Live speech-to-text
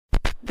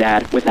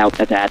Dad Without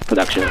a Dad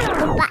Productions.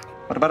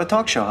 What about a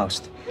talk show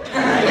host?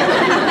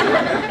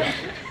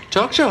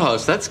 Talk show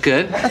host, that's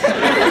good.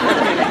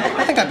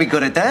 I think I'd be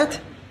good at that.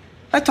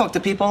 I talk to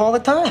people all the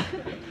time.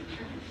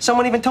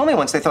 Someone even told me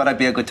once they thought I'd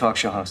be a good talk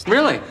show host.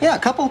 Really? Yeah, a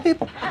couple of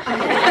people. How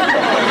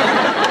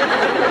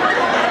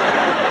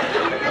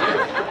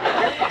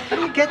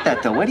do you get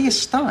that, though? Where do you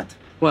start?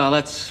 Well,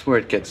 that's where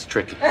it gets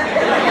tricky. You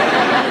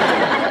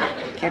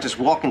can't just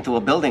walk into a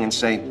building and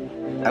say,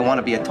 I want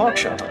to be a talk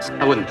show host.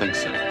 I wouldn't think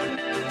so.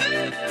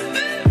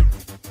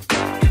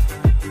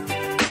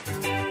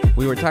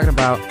 We were talking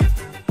about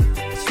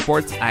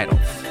sports idols.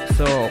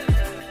 So,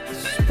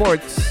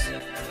 sports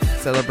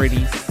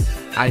celebrities,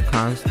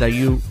 icons that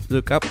you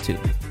look up to.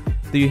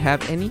 Do you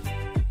have any,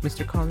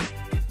 Mr. Colin?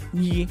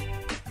 Yeah.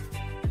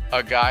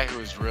 A guy who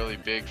was really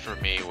big for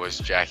me was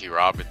Jackie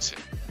Robinson.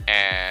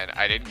 And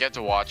I didn't get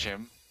to watch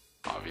him,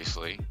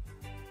 obviously.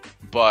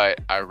 But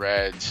I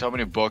read so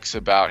many books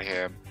about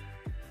him.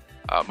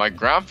 My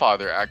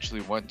grandfather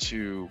actually went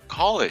to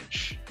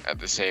college at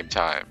the same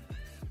time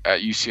at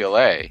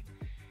UCLA.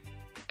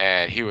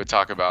 And he would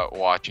talk about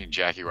watching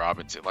Jackie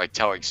Robinson, like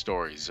telling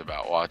stories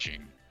about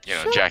watching,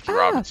 Jackie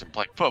Robinson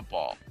play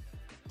football,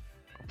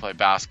 or play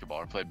basketball,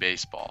 or play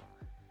baseball.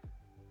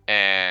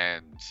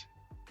 And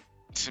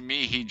to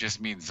me, he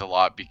just means a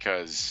lot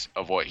because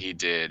of what he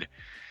did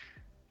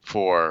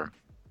for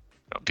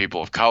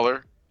people of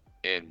color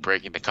in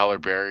breaking the color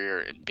barrier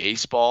in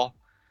baseball,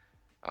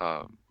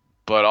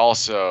 but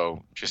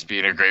also just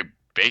being a great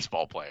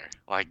baseball player.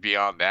 Like,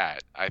 beyond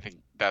that, I think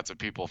that's what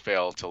people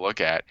fail to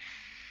look at.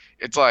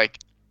 It's like,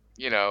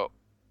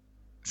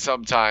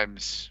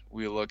 sometimes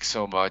we look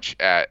so much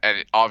at,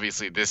 and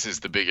obviously this is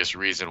the biggest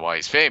reason why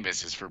he's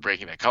famous, is for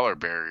breaking the color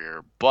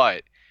barrier,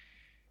 but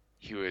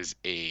he's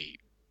a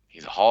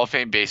Hall of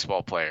Fame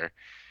baseball player,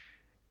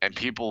 and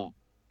people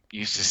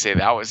used to say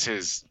that was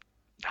his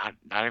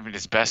not even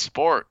his best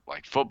sport.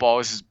 Like, football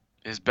was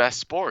his best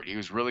sport. He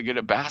was really good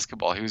at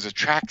basketball. He was a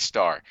track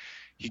star.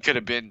 He could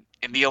have been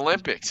in the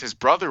Olympics. His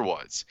brother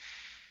was.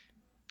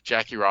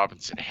 Jackie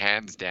Robinson,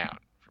 hands down,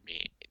 for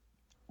me.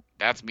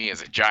 That's me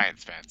as a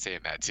Giants fan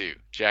saying that too.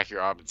 Jackie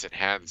Robinson,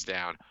 hands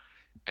down,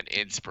 an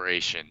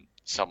inspiration,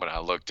 someone I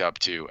looked up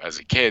to as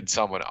a kid,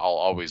 someone I'll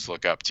always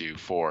look up to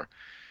for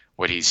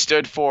what he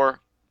stood for,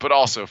 but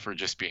also for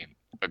just being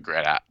a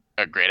great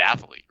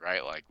athlete,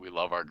 right? Like, we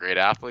love our great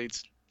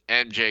athletes.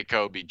 MJ,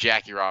 Kobe,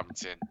 Jackie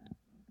Robinson.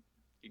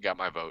 You got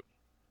my vote.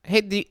 Hey,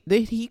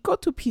 did he go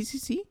to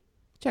PCC,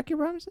 Jackie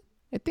Robinson?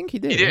 I think he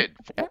did. He did.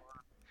 Right?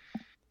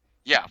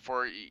 Yeah,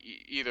 for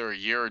either a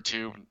year or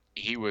two,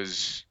 he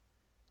was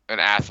an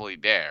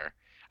athlete there.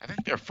 I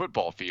think their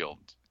football field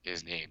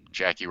is named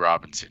Jackie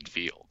Robinson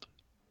Field,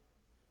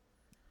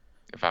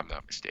 if I'm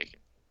not mistaken.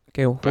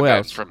 Okay, who But then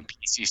else? from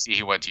PCC,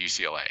 he went to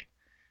UCLA.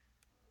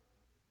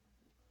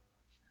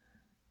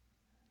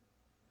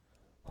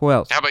 Who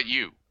else? How about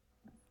you?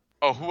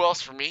 Oh, who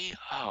else for me?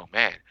 Oh,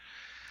 man.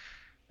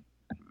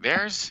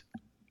 I'm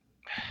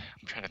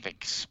trying to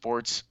think,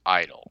 sports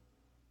idol.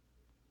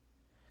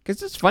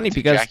 Because it's funny To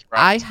because Jackie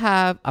I Robinson.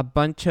 have a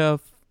bunch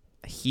of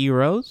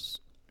heroes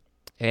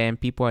and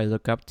people I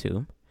look up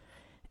to.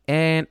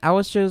 And I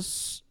was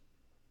just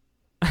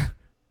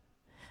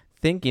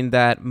thinking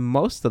that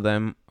most of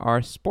them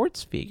are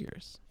sports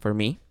figures for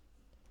me.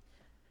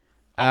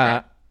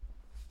 Okay.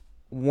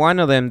 One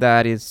of them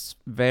that is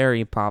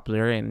very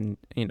popular and,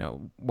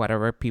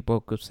 whatever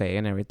people could say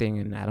and everything,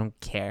 and I don't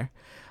care.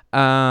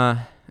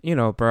 Barack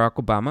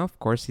Obama, of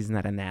course, he's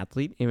not an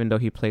athlete, even though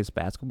he plays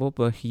basketball,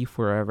 but he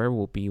forever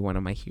will be one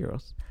of my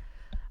heroes.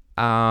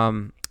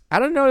 I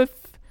don't know if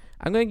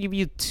I'm going to give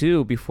you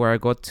two before I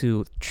go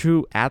to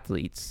true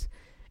athletes.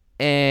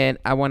 And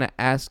I want to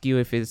ask you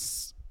if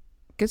it's,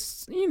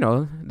 because,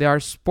 there are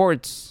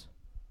sports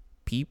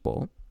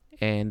people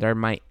and they're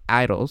my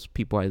idols,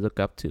 people I look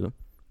up to.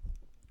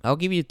 I'll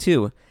give you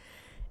two.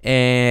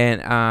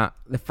 And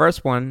the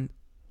first one,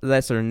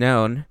 lesser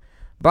known,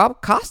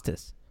 Bob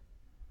Costas.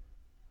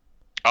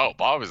 Oh,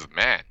 Bob is a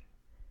man.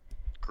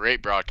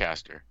 Great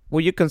broadcaster.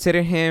 Will you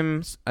consider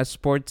him a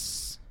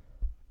sports,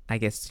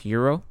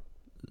 hero?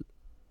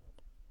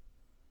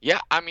 Yeah,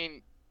 I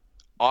mean,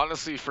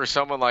 honestly, for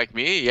someone like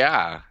me,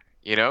 yeah.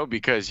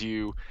 Because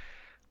you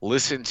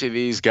listen to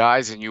these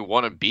guys and you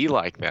want to be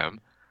like them.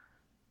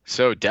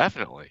 So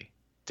definitely.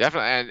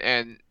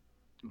 And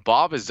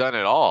Bob has done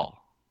it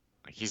all.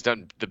 He's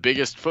done the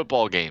biggest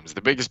football games,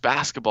 the biggest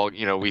basketball,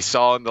 we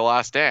saw in The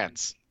Last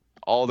Dance.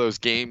 All those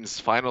games,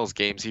 finals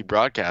games he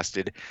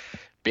broadcasted.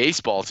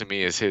 Baseball, to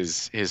me, is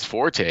his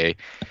forte.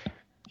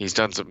 He's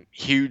done some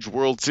huge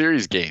World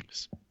Series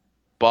games.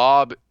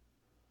 Bob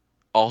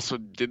also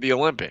did the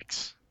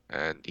Olympics.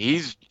 And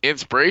he's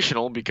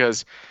inspirational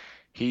because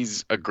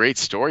he's a great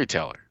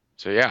storyteller.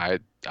 So, yeah,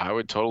 I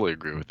would totally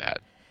agree with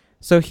that.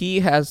 So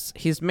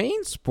his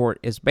main sport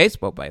is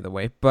baseball, by the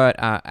way. But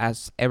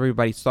as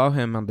everybody saw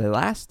him on The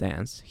Last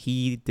Dance,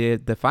 he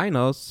did the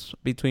finals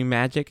between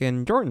Magic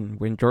and Jordan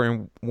when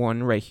Jordan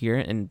won right here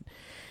in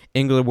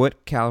Inglewood,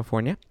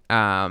 California.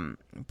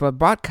 But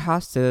Bob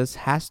Costas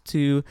has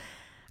to,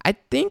 I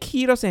think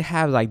he doesn't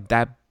have like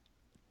that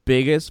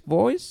biggest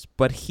voice,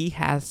 but he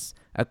has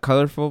a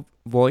colorful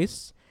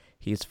voice.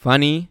 He's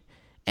funny,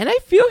 and I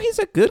feel he's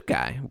a good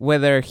guy,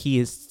 whether he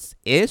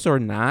is or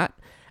not.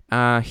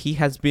 He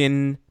has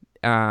been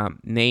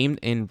named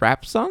in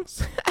rap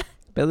songs,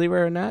 believe it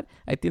or not.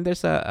 I think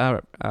there's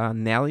a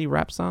Nelly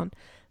rap song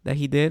that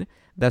he did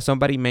that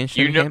somebody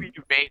mentioned You know him.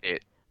 you made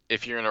it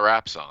if you're in a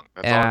rap song.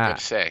 That's all I'm gonna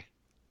say.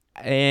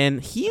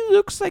 And he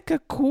looks like a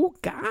cool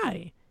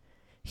guy.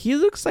 He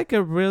looks like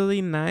a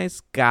really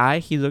nice guy.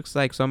 He looks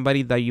like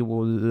somebody that you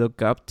will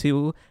look up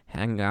to,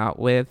 hang out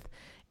with.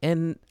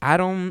 And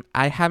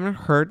I haven't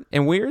heard,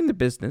 and we're in the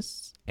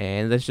business,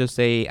 and let's just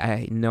say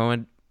I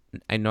know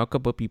a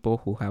couple of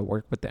people who have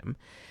worked with them,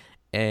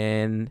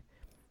 and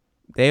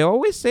they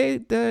always say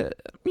that,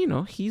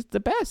 he's the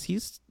best.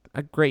 He's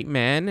a great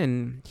man,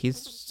 and he's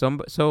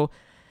so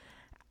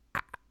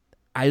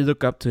I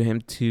look up to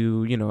him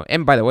to,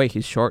 and by the way,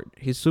 he's short.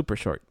 He's super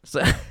short.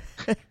 So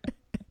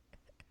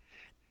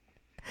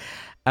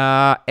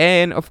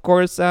and of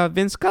course,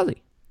 Vince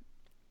Scully.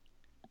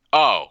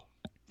 Oh,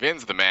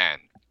 Vin's the man.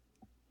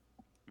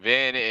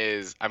 Vin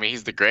is,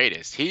 he's the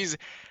greatest.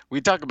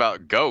 We talk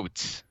about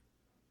goats.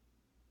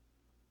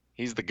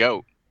 He's the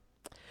GOAT.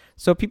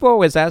 So people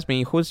always ask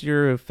me, who's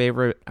your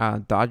favorite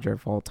Dodger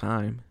of all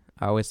time?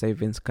 I always say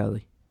Vince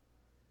Scully.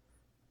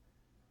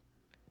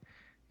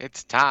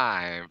 It's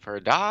time for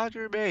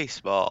Dodger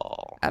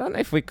baseball. I don't know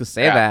if we could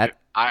say that.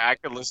 I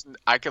could listen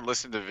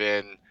to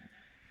Vin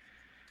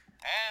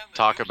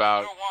talk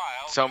about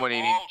someone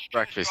eating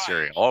breakfast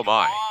cereal. Oh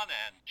my.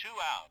 And 2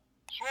 out.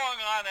 Swung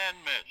on and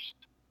missed.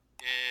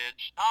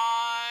 It's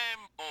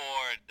time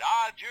for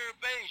Dodger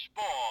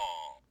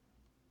baseball.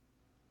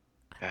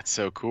 That's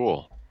so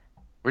cool.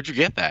 Where'd you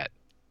get that?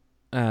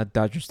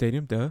 Dodger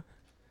Stadium, duh.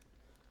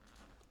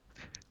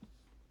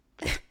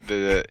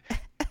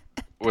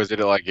 Was it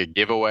like a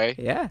giveaway?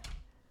 Yeah.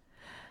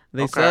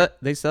 Okay.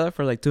 They sell it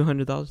for like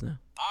 $200 now.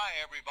 Hi,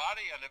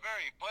 everybody, and a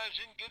very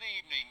pleasant good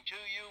evening to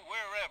you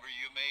wherever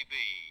you may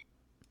be.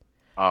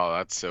 Oh,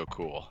 that's so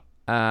cool.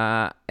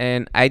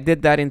 And I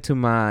did that into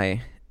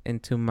my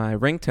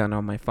ringtone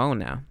on my phone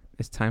now.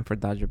 It's time for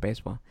Dodger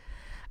baseball.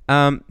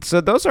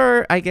 So those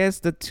are, I guess,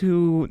 the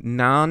two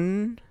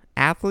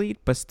non-athlete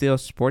but still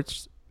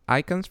sports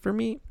icons for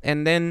me.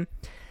 And then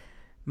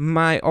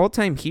my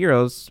all-time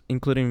heroes,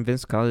 including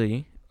Vince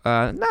Scully,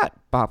 not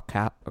Bob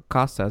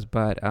Costas,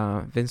 but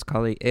Vince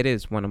Scully. It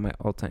is one of my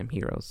all-time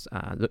heroes.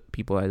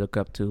 People I look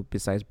up to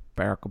besides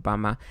Barack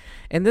Obama.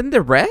 And then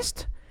the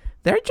rest,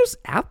 they're just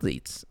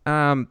athletes.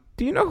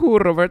 Do you know who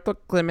Roberto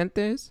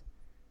Clemente is?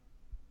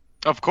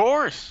 Of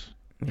course.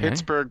 Yeah.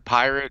 Pittsburgh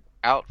Pirate,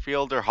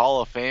 outfielder,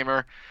 Hall of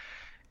Famer,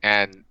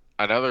 and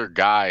another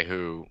guy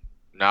who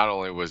not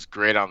only was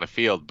great on the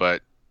field,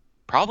 but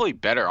probably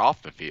better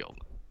off the field.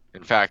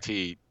 In fact,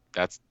 he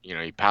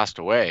passed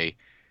away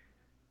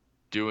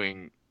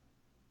doing,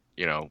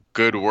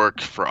 good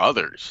work for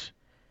others.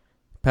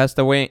 Passed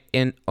away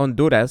in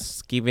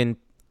Honduras, giving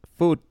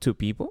food to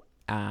people.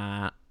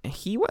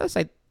 He was,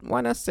 I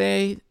want to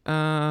say,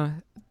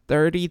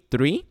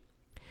 33.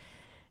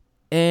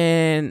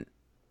 And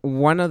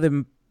one of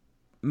the,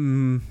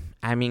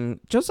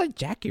 just like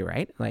Jackie,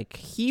 right? Like,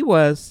 he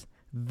was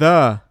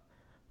the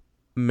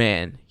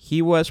man.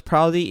 He was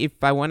probably,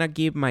 if I want to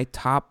give my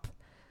top,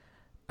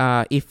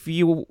 if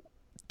you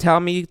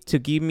tell me to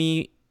give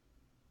me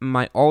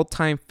my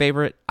all-time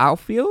favorite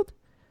outfield,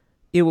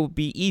 it will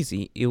be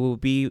easy. It will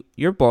be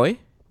your boy,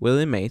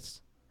 Willie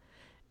Mays.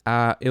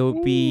 It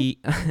will be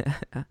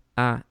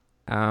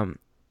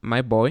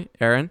my boy,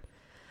 Aaron,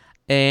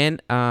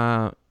 and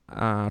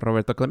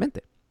Roberto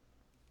Clemente.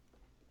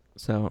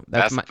 So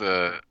that's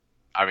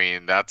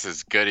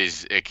as good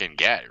as it can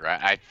get, right?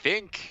 I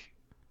think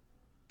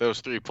those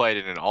three played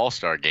in an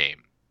all-star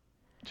game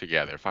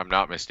together, if I'm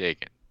not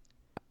mistaken.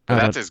 But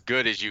that's as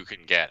good as you can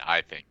get,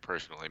 I think,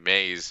 personally.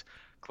 Mays,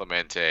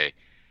 Clemente,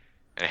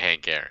 and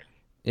Hank Aaron.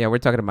 Yeah, we're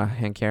talking about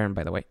Hank Aaron,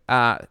 by the way.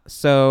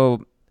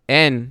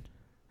 And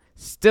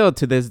still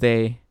to this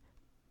day,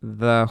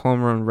 the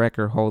home run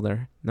record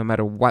holder, no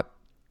matter what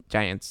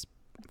Giants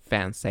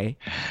fans say.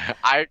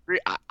 I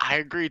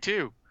agree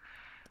too.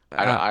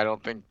 I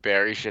don't think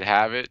Barry should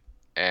have it,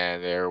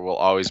 and there will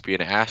always be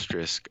an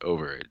asterisk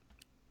over it.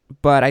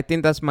 But I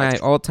think that's my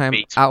all-time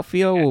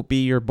outfield will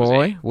be your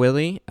boy,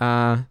 Willie,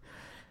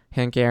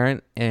 Hank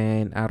Aaron,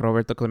 and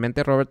Roberto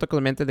Clemente. Roberto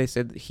Clemente, they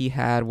said he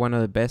had one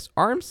of the best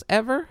arms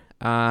ever.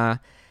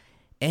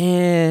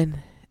 And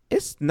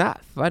it's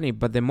not funny,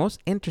 but the most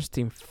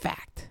interesting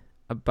fact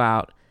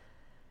about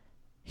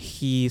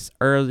his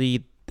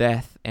early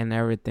death and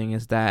everything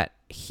is that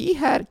he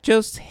had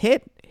just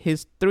hit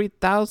his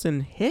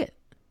 3,000 hit.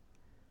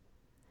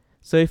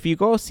 So if you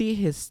go see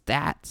his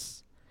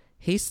stats,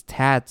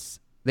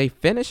 they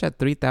finish at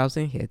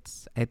 3,000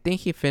 hits. I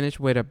think he finished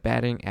with a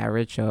batting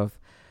average of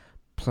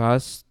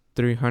plus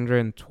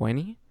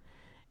 320.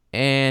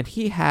 And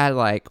he had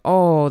like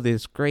all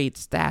these great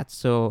stats.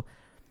 So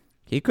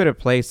he could have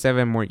played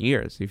 7 more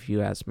years if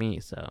you ask me.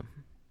 So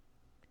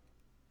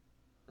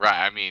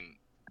right.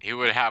 he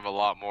would have a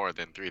lot more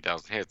than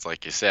 3,000 hits,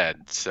 like you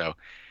said. So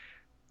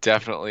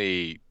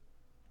definitely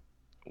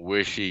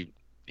wish he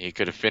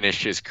could have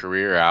finished his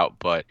career out,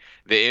 but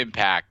the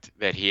impact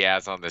that he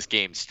has on this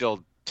game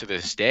still to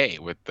this day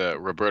with the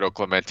Roberto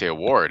Clemente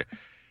Award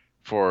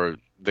for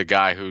the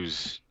guy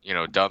who's,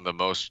 done the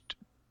most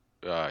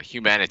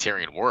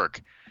humanitarian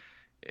work,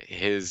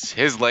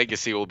 his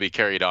legacy will be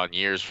carried on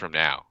years from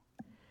now.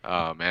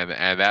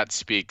 And that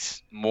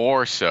speaks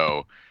more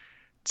so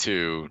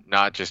to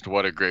not just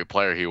what a great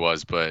player he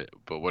was, but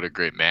what a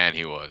great man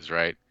he was,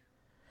 right?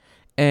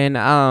 And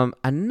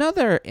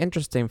another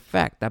interesting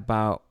fact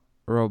about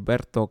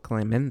Roberto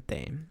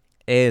Clemente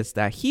is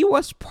that he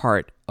was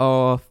part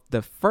of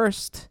the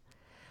first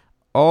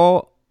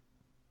all-black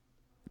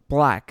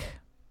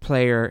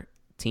player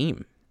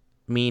team,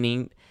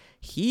 meaning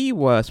he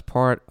was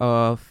part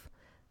of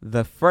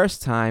the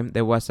first time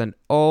there was an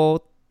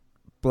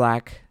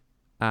all-black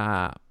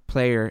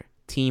player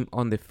team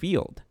on the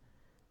field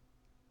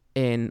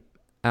in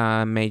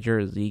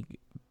Major League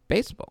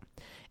Baseball.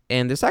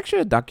 And there's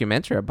actually a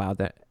documentary about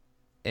that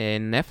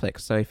in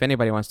Netflix. So if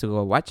anybody wants to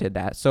go watch it,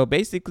 so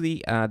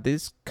basically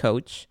this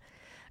coach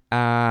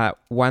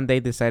one day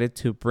decided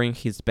to bring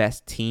his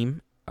best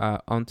team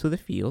onto the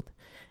field.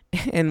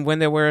 And when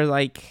they were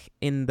like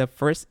in the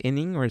first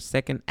inning or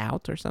second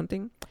out or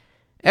something,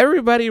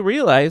 everybody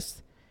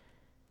realized,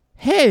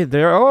 hey,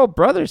 they're all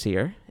brothers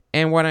here.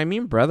 And when I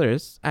mean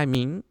brothers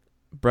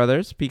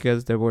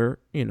because they were,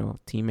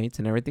 teammates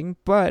and everything.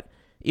 But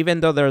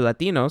even though they're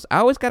Latinos, I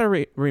always got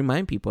to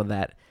remind people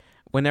that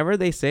whenever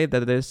they say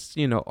that there's,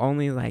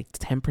 only like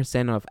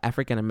 10% of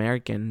African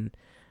American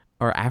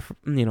or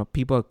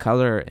people of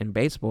color in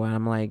baseball, and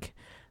I'm like,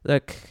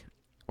 look,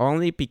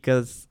 only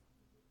because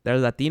they're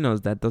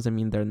Latinos, that doesn't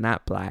mean they're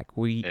not black.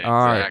 We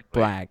are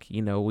black,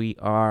 we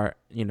are,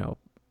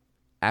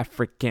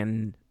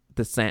 African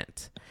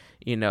descent,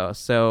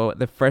 So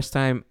the first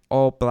time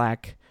all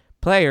black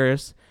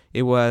players,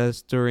 it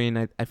was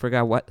during, I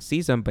forgot what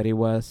season, but it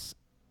was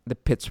the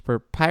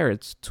Pittsburgh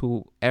Pirates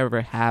to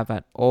ever have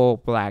an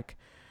all-black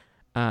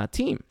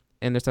team.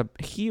 And there's a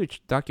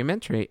huge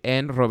documentary,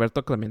 and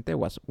Roberto Clemente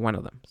was one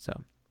of them.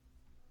 So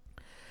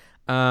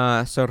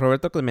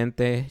Roberto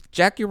Clemente,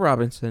 Jackie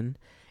Robinson,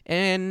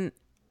 and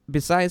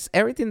besides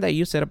everything that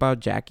you said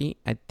about Jackie,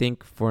 I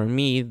think for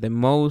me, the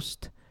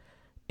most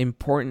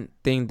important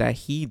thing that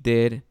he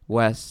did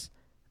was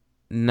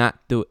not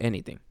do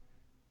anything.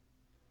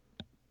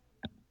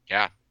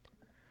 Yeah.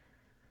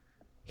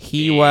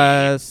 He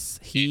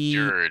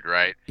injured,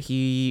 right?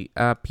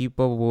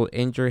 People will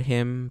injure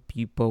him.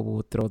 People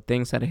will throw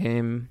things at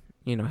him.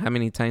 How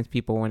many times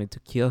people wanted to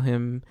kill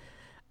him.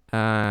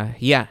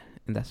 Yeah,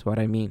 and that's what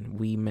I mean.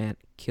 We meant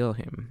kill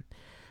him.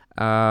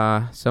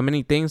 So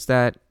many things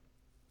that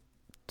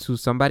to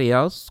somebody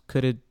else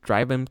could have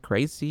drive him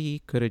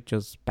crazy, could have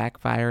just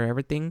backfire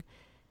everything.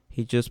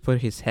 He just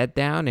put his head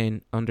down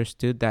and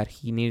understood that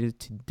he needed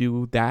to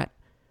do that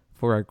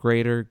for a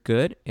greater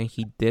good, and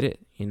he did it,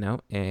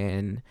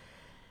 and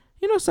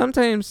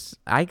sometimes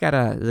I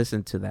gotta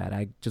listen to that.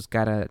 I just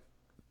gotta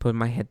put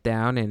my head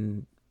down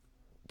and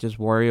just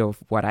worry of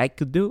what I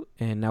could do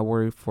and not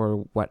worry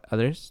for what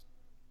others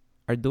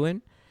are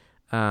doing.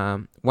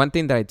 One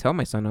thing that I tell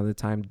my son all the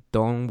time,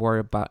 don't worry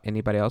about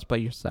anybody else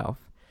but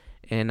yourself.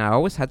 And I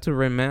always had to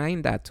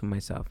remind that to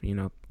myself,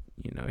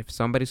 if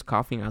somebody's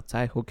coughing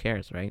outside, who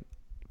cares, right?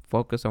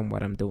 Focus on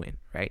what I'm doing,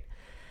 right?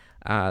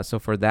 So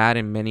for that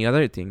and many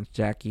other things,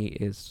 Jackie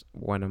is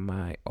one of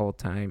my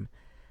all-time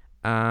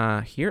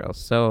heroes.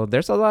 So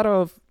there's a lot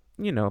of,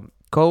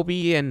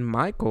 Kobe and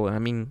Michael. I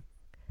mean,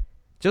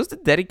 just the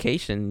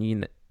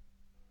dedication,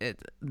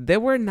 they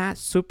were not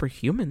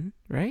superhuman,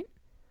 right?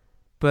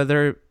 But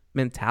their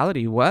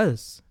mentality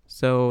was.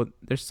 So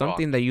there's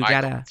something that you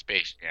Michael gotta... in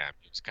Space Jam,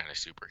 he was kind of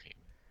superhuman.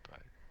 But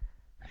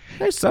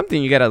there's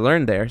something you gotta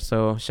learn there.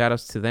 So shout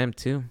outs to them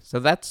too. So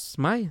that's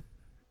my,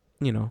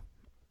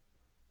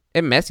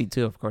 and Messi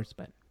too, of course,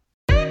 but.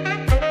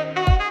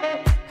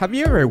 Have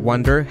you ever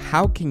wondered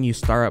how can you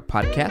start a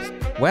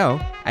podcast? Well,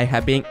 I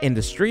have been in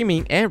the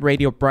streaming and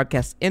radio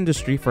broadcast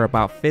industry for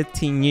about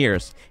 15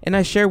 years, and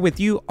I share with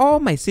you all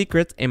my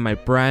secrets in my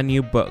brand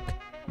new book.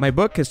 My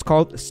book is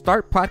called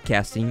Start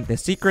Podcasting: The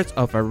Secrets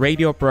of a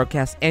Radio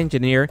Broadcast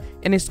Engineer,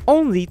 and it's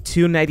only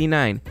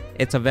 $2.99.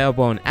 It's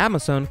available on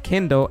Amazon,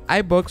 Kindle,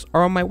 iBooks,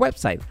 or on my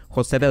website,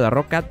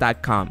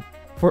 josedelarroca.com.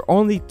 For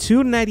only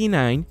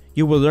 $2.99,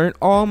 you will learn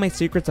all my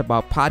secrets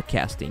about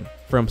podcasting,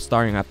 from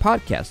starting a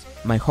podcast,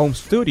 my home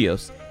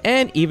studios,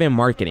 and even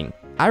marketing.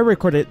 I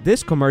recorded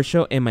this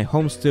commercial in my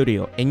home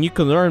studio, and you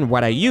can learn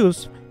what I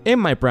use in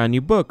my brand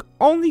new book,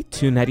 only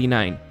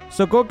 $2.99.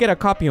 So go get a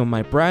copy of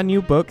my brand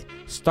new book,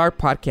 Start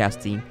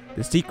Podcasting: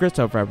 The Secrets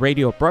of a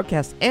Radio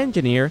Broadcast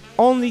Engineer,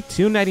 only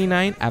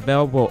 $2.99,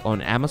 available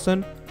on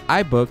Amazon,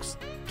 iBooks,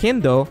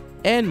 Kindle,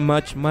 and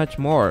much, much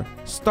more.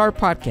 Start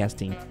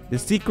Podcasting: The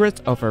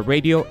Secrets of a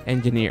Radio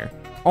Engineer,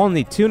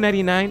 only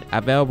 $2.99,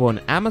 available on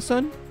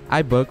Amazon,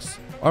 iBooks,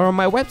 or on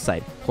my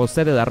website,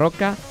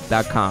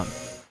 josedelarroca.com.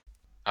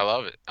 I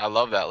love it. I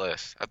love that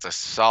list. That's a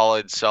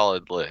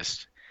solid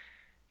list.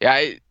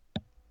 Yeah,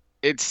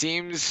 it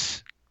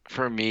seems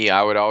for me,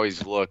 I would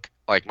always look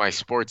like my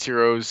sports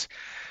heroes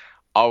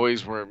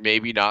always were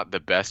maybe not the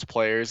best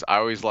players. I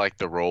always liked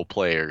the role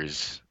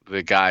players,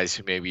 the guys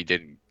who maybe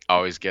didn't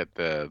always get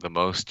the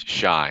most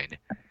shine.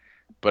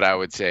 But I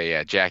would say,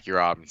 yeah, Jackie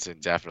Robinson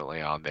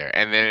definitely on there.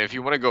 And then if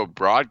you want to go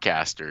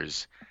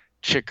broadcasters,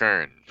 Chick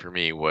Hearn for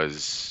me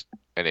was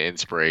an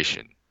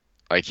inspiration.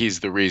 Like he's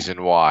the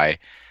reason why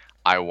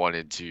I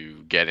wanted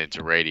to get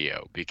into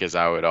radio because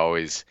I would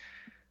always,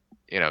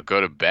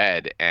 go to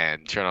bed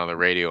and turn on the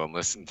radio and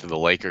listen to the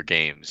Laker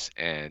games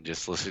and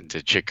just listen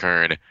to Chick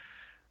Hearn,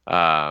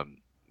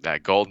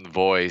 that golden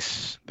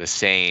voice, the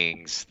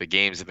sayings, the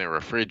games in the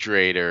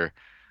refrigerator,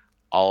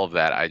 all of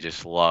that I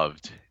just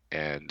loved.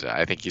 And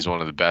I think he's one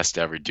of the best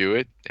to ever do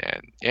it.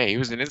 And yeah, he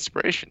was an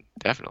inspiration,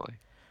 definitely.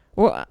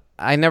 Well,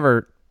 I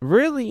never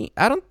really.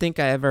 I don't think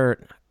I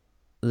ever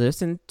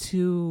listened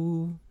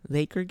to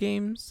Laker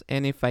games,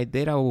 and if I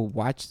did, I would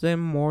watch them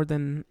more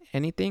than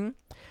anything.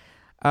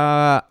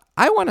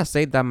 I want to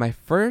say that my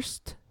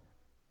first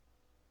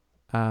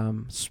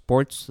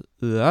sports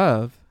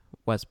love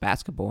was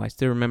basketball. I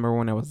still remember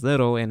when I was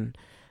little, and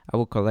I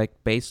would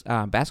collect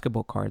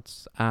basketball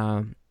cards.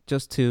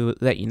 Just to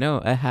let you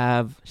know, I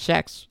have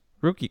Shaq's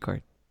rookie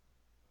card.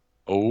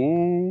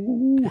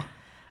 Oh,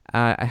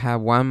 I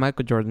have one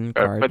Michael Jordan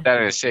card. put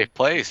that in a safe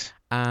place.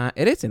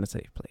 It is in a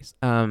safe place.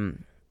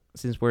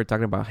 Since we're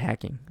talking about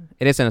hacking,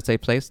 it is in a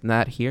safe place,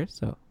 not here,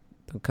 so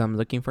don't come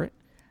looking for it.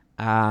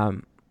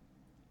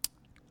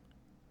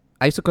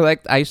 I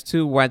used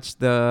to watch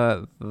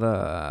the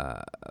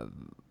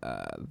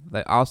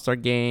All-Star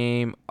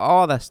game,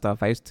 all that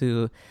stuff. I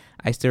still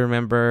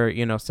remember,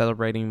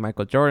 celebrating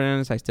Michael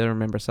Jordan's. I still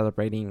remember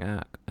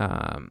celebrating,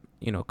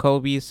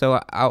 Kobe.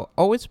 So I'll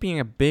always being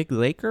a big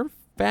Laker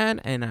fan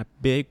and a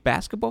big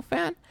basketball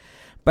fan,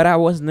 but I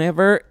was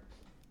never,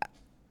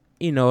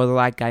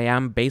 like I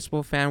am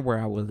baseball fan where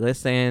I would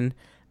listen.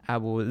 I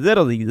would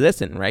literally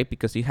listen, right?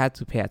 Because you had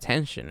to pay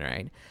attention,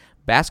 right?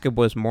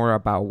 Basketball is more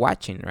about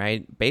watching,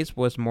 right?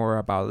 Baseball is more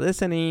about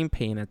listening,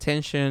 paying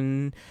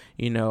attention,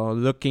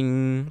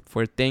 looking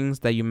for things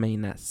that you may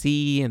not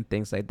see and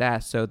things like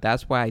that. So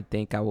that's why I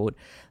think I would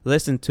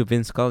listen to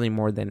Vince Scully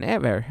more than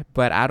ever.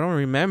 But I don't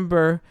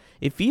remember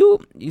if you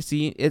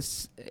see,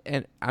 it's,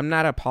 and I'm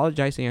not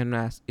apologizing.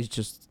 It's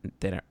just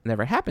that it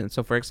never happened.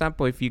 So for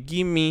example, if you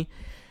give me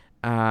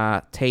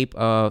a tape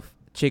of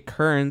Chick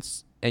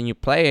Hearn's and you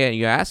play it and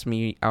you ask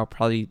me, I'll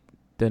probably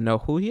don't know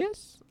who he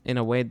is. In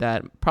a way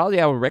that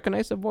probably I would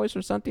recognize the voice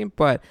or something,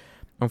 but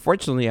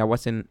unfortunately I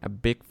wasn't a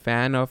big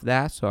fan of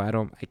that, so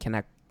I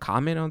cannot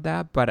comment on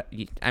that. But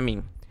I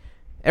mean,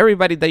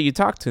 everybody that you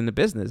talk to in the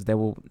business, they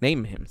will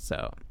name him,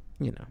 so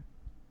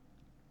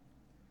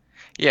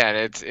Yeah,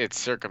 and it's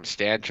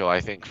circumstantial.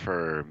 I think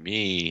for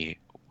me,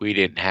 we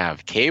didn't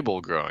have cable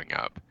growing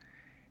up,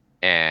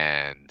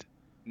 and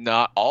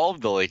not all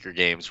of the Laker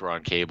games were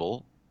on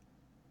cable,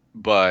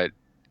 but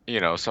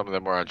some of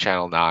them were on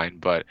Channel 9,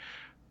 but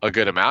a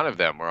good amount of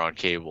them were on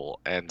cable.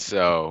 And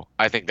so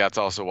I think that's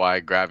also why I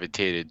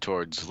gravitated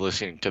towards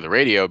listening to the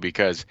radio,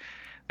 because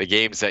the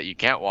games that you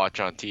can't watch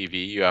on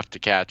TV, you have to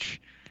catch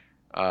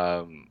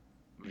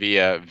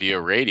via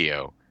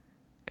radio.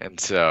 And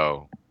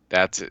so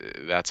that's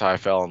how I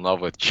fell in love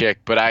with Chick.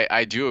 But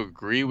I do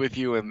agree with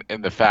you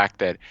in the fact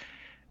that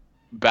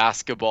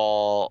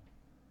basketball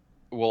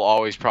will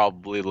always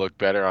probably look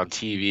better on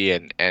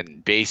TV,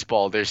 and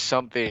baseball, there's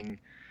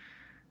something,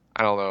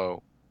 I don't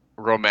know,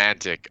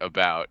 romantic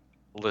about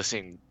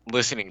listening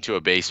to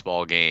a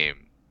baseball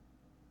game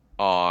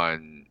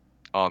on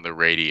the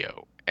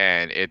radio.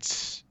 And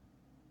it's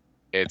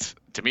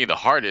to me the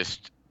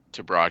hardest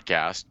to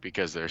broadcast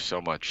because there's so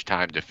much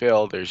time to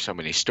fill, there's so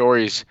many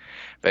stories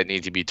that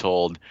need to be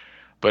told,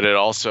 but it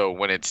also,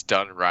 when it's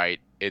done right,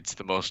 it's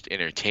the most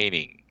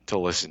entertaining to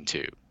listen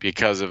to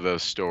because of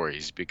those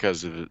stories,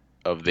 because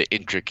of the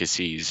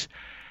intricacies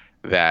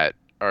that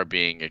are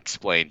being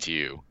explained to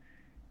you.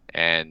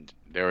 And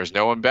there was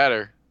no one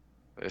better.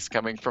 This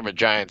coming from a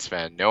Giants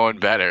fan, no one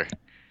better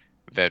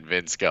than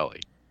Vince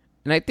Scully.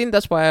 And I think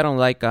that's why I don't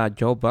like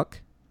Joe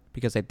Buck,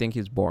 because I think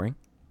he's boring.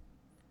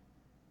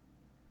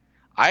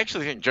 I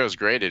actually think Joe's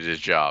great at his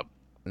job,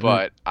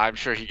 but I'm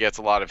sure he gets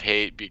a lot of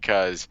hate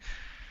because,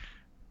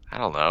 I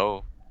don't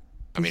know.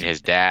 I mean, his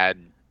dad.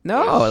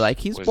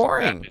 He's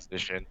boring.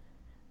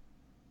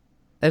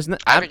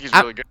 I think he's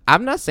really good.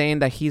 I'm not saying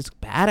that he's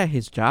bad at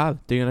his job.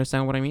 Do you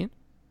understand what I mean?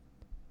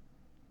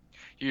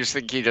 You just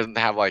think he doesn't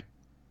have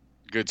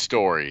good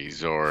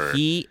stories, or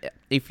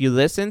if you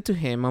listen to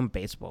him on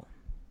baseball,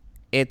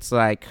 it's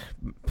like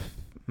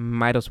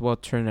might as well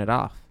turn it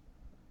off.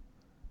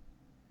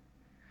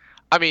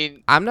 I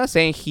mean, I'm not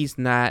saying he's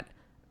not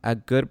a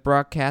good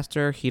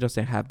broadcaster. He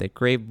doesn't have the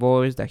great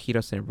voice, that he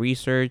doesn't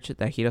research,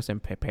 that he doesn't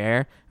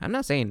prepare. I'm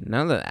not saying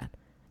none of that.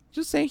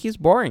 Just saying he's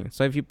boring.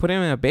 So if you put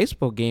him in a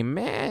baseball game,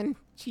 man,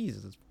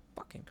 Jesus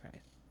fucking Christ.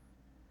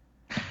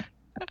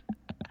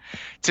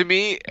 To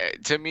me,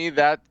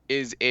 that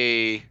is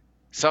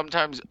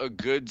sometimes a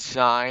good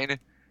sign,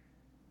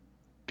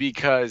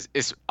 because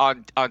it's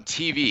on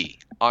TV.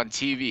 on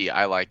TV,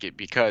 I like it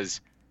because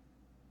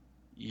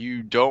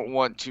you don't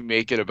want to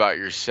make it about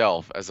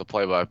yourself as a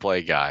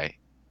play-by-play guy,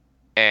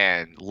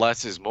 and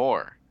less is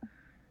more.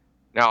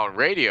 Now on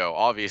radio,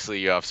 obviously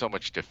you have so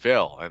much to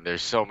fill, and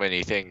there's so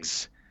many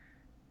things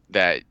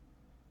that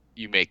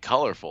you make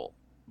colorful.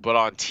 But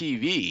on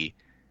TV,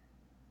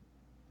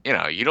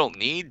 you don't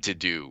need to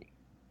do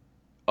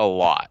a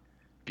lot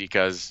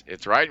because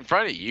it's right in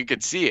front of you. You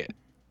could see it.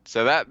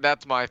 So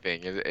that's my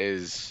thing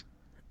is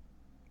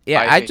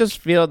Yeah, I I think- just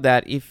feel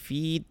that if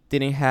he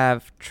didn't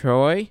have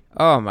Troy,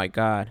 oh my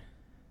God,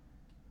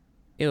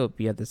 it would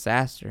be a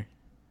disaster.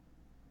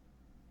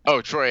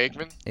 Oh, Troy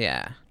Aikman?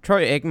 Yeah,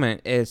 Troy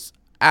Aikman is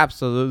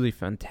absolutely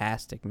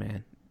fantastic,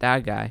 man.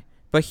 That guy.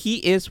 But he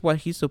is what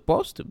he's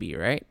supposed to be,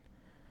 right?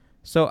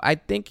 So I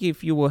think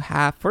if you will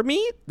have, for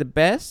me, the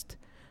best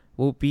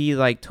will be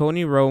like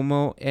Tony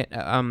Romo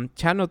and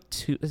Channel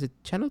 2. Is it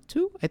Channel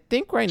 2? I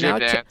think right Jim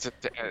now, Nantz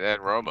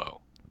and Romo.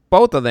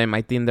 both of them,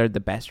 I think they're the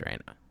best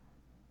right now.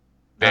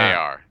 They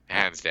Ah. are,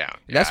 hands down.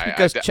 That's Yeah,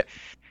 because that's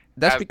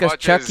as because much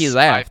Chucky as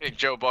left. I think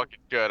Joe Buck is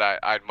good.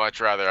 I'd much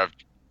rather have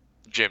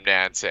Jim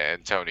Nantz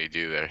and Tony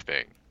do their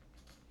thing.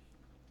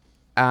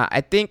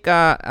 I think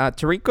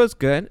Tarico's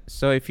good.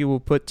 So if you will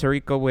put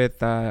Tarico with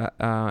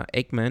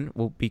Aikman,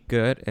 will be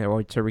good,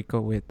 or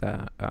Tarico with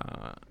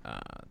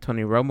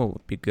Tony Romo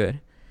would be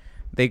good.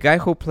 The guy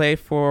who played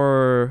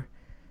for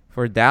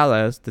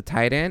Dallas, the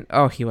tight end,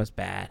 oh, he was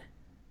bad.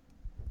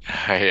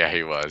 Yeah,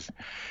 he was.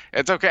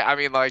 It's okay. I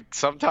mean, like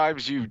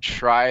sometimes you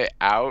try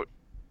out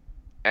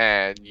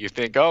and you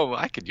think, "Oh,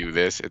 I could do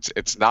this."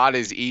 It's not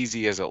as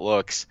easy as it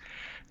looks.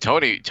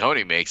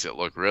 Tony makes it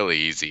look really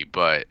easy,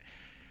 but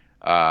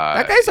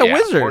That guy's a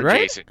wizard, poor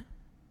right? Jason.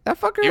 That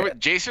fucker.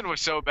 Jason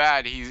was so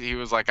bad. He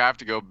was like, "I have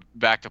to go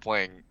back to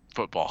playing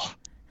football."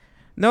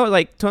 No,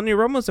 like Tony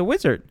Romo's a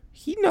wizard.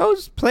 He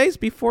knows plays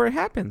before it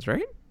happens,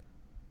 right?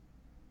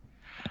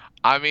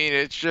 I mean,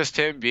 it's just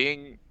him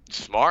being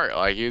smart.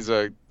 Like he's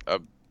a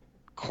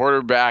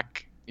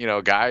quarterback,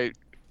 guy.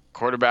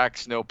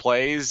 Quarterbacks know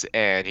plays,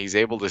 and he's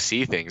able to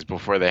see things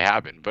before they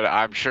happen. But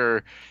I'm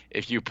sure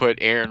if you put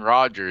Aaron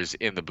Rodgers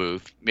in the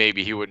booth,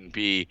 maybe he wouldn't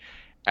be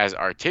as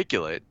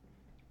articulate,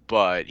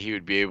 but he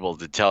would be able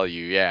to tell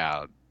you,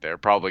 yeah, they're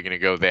probably going to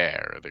go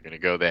there, or they're going to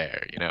go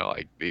there.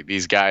 Like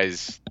these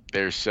guys,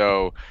 they're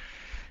so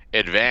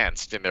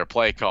advanced in their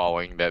play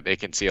calling that they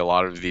can see a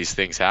lot of these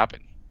things happen.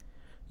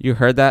 You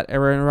heard that,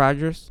 Aaron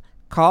Rodgers?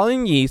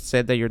 Colin Yee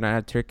said that you're not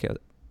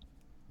articulate.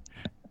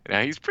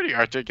 Now he's pretty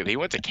articulate. He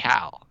went to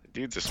Cal.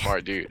 Dude's a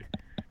smart dude.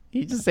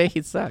 He just say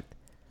he sucked.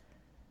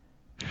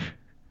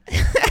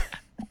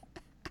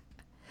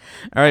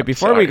 All right,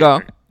 before we go,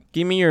 sorry.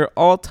 give me your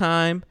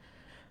all-time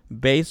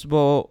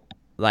baseball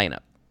lineup.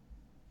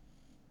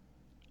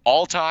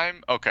 All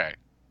time? Okay.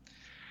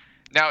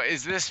 Now,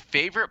 is this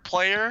favorite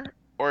player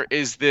or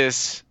is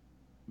this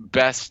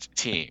best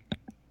team?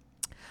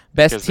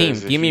 Best Because team.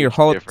 there's a Give me your huge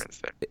whole. difference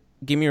there.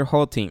 Give me your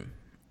whole team.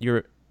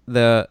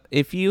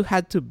 If you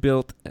had to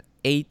build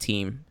a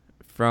team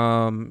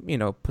from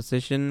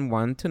position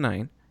 1 to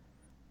 9,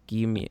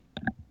 give me it.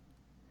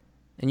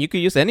 And you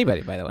could use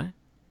anybody, by the way.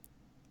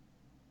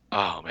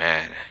 Oh,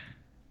 man.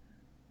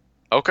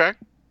 Okay.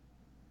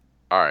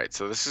 All right,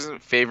 so this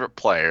isn't favorite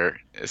player.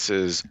 This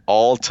is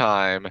all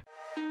time.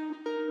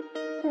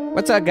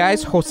 What's up,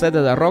 guys? Jose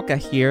de la Roca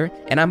here,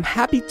 and I'm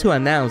happy to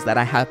announce that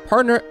I have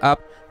partnered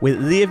up with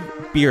Live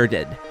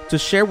Bearded to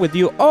share with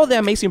you all the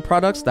amazing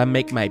products that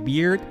make my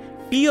beard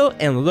feel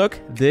and look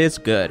this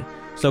good.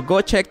 So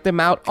go check them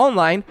out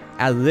online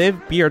at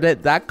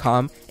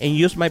livebearded.com and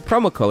use my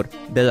promo code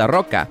De La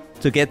Roca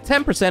to get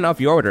 10% off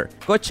your order.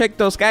 Go check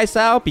those guys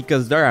out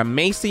because they're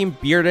amazing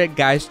bearded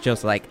guys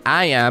just like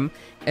I am,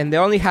 and they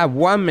only have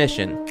one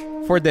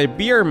mission: for the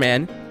beer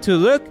men to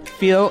look,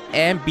 feel,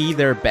 and be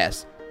their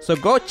best. So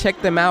go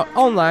check them out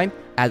online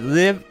at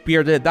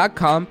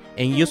livebearded.com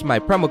and use my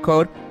promo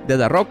code De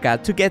La Roca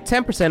to get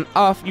 10%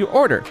 off your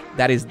order.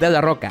 That is De La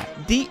Roca,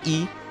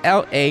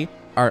 DELAROCA.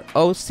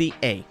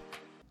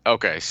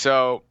 Okay,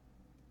 so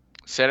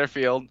center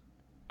field,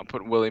 I'm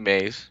putting Willie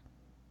Mays.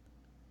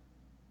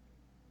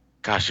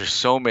 Gosh, there's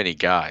so many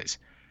guys.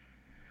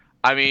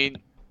 I mean,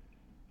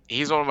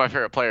 he's one of my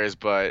favorite players,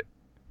 but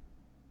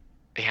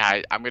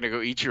yeah, I'm going to go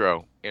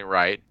Ichiro in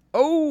right.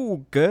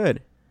 Oh,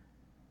 good.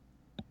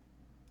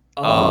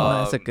 Oh,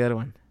 that's a good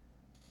one.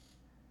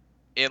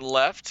 In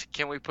left,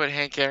 can we put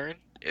Hank Aaron?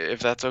 If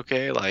that's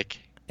okay. Like,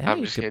 Yeah, I'm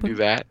you just could going to do put-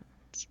 that.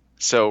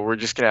 So we're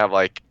just going to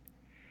have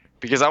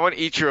because I want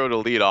Ichiro to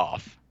lead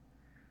off.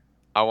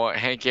 I want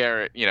Hank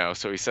Aaron,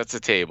 so he sets the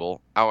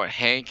table. I want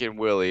Hank and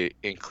Willie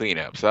in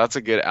cleanup. So that's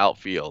a good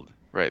outfield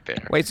right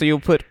there. Wait, so you'll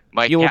put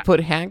Mike will Cap- put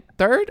Hank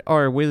third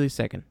or Willie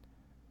second?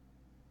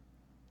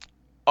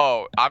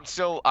 Oh,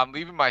 I'm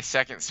leaving my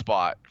second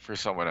spot for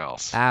someone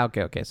else.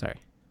 Okay, sorry.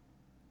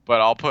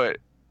 But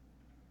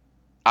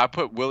I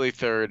put Willie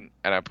third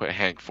and I put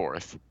Hank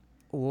fourth.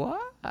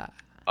 What?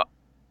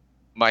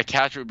 My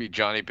catcher would be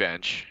Johnny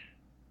Bench.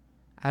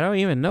 I don't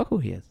even know who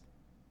he is.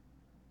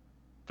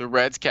 The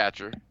Reds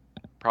catcher,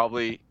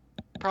 probably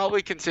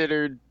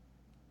considered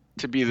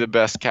to be the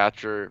best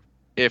catcher,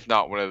 if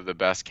not one of the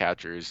best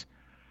catchers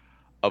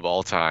of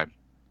all time.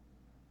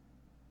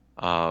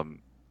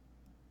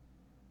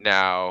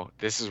 Now,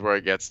 this is where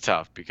it gets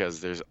tough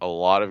because there's a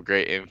lot of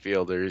great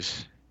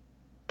infielders.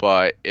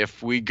 But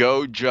if we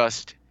go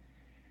just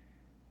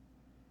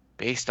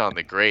based on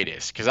the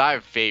greatest, because I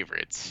have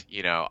favorites,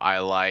 I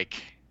like,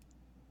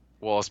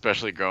 well,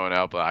 especially growing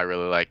up, I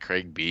really like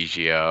Craig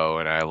Biggio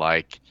and I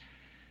like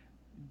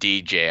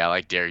DJ. I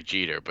like Derek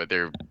Jeter, but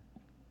they're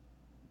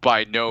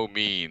by no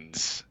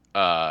means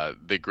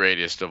the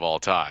greatest of all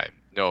time.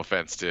 No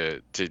offense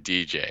to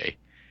DJ.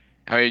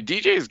 I mean,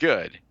 DJ is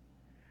good.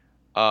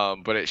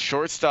 But at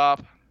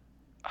shortstop,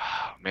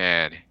 oh,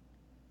 man,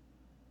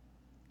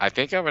 I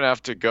think I'm going to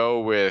have to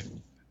go with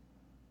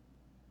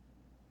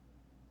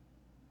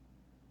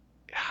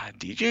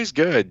DJ's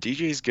good.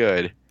 DJ's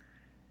good.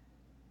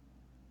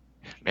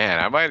 Man,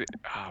 I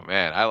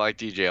like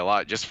DJ a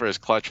lot just for his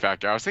clutch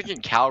factor. I was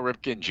thinking Cal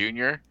Ripken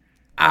Jr.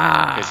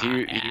 Because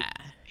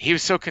he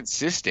was so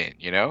consistent,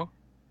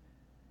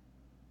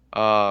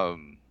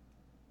 Man,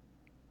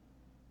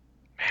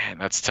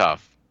 that's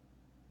tough.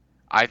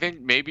 I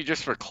think maybe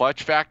just for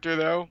clutch factor,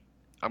 though,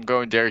 I'm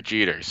going Derek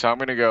Jeter. So I'm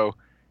going to go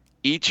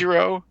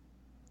Ichiro,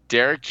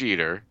 Derek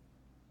Jeter.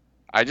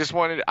 I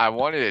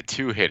wanted a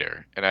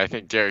two-hitter, and I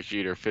think Derek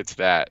Jeter fits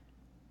that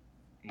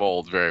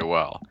mold very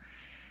well.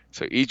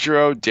 So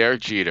Ichiro,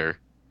 Derek Jeter,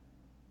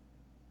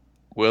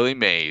 Willie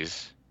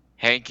Mays,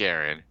 Hank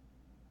Aaron.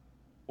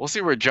 We'll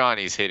see where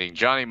Johnny's hitting.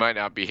 Johnny might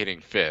not be hitting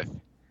fifth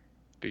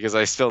because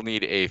I still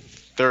need a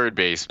third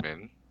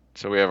baseman.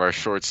 So we have our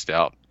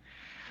shortstop.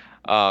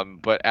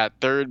 But at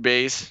third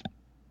base,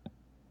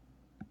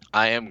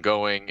 I am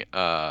going,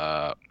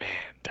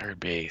 third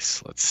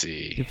base. Let's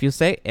see. If you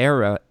say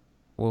era,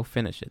 we'll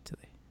finish it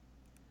today.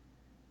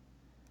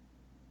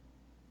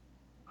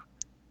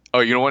 Oh,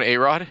 you don't want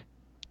A-Rod?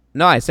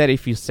 No, I said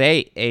if you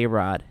say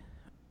A-Rod,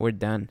 we're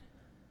done.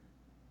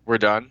 We're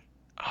done?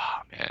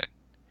 Oh, man.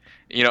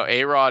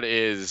 A-Rod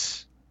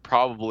is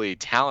probably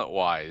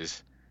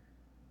talent-wise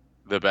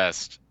the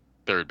best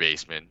third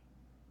baseman,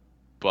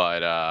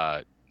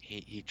 but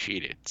he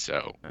cheated,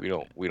 so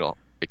we don't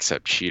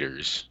accept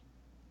cheaters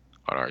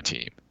on our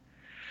team.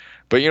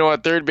 But you know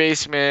what, third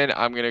baseman,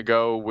 I'm gonna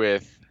go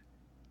with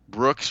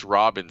Brooks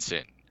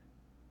Robinson,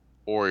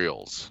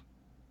 Orioles.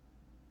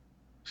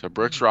 So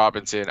Brooks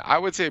Robinson, I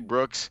would say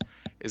Brooks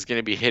is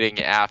gonna be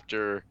hitting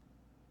after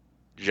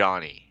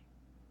Johnny.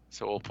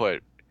 So we'll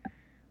put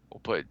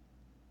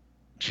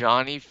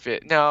Johnny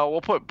fifth. No,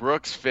 we'll put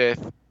Brooks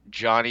fifth,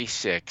 Johnny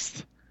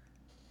sixth.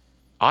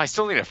 Oh, I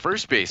still need a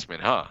first baseman,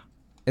 huh?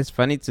 It's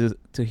funny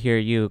to hear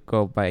you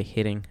go by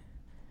hitting.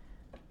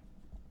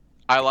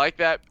 I like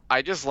that.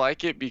 I just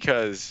like it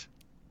because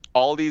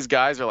all these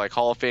guys are like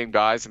Hall of Fame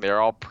guys, and they're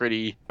all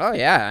pretty. Oh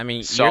yeah, I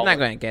mean, solid. You're not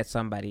going to get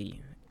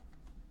somebody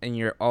in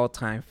your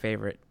all-time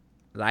favorite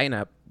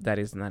lineup that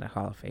is not a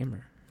Hall of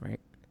Famer, right?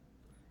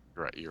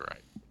 Right, you're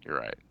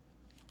right.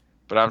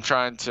 But I'm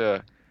trying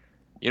to.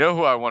 You know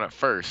who I want at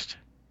first?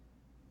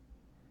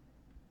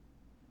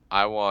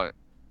 I want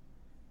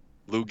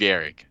Lou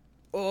Gehrig.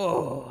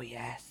 Oh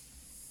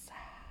yes.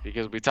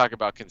 Because we talk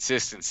about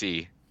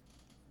consistency.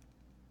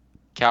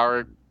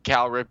 Cal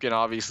Ripken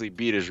obviously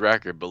beat his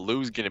record, but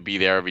Lou's going to be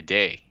there every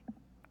day.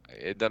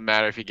 It doesn't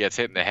matter if he gets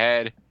hit in the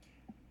head,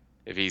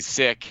 if he's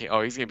sick. He's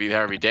going to be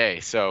there every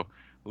day. So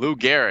Lou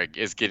Gehrig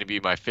is going to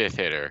be my fifth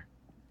hitter.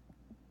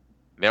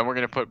 Then we're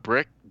going to put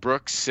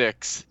Brooks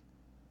sixth.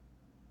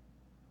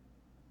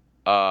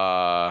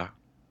 Our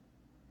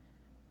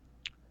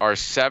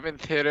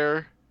seventh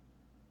hitter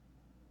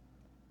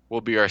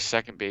will be our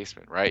second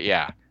baseman, right?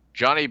 Yeah.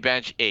 Johnny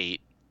Bench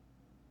 8.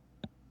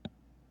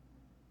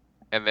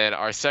 And then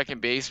our second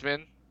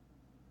baseman.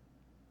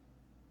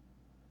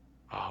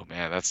 Oh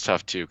man, that's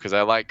tough too because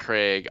I like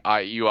Craig.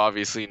 You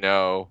obviously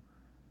know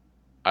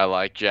I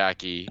like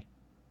Jackie.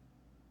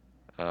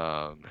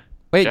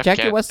 Wait, Jeff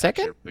Jackie Kent, was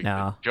second? actually,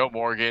 No. Joe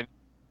Morgan.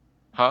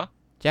 Huh?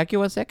 Jackie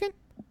was second?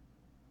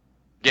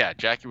 Yeah,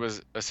 Jackie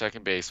was a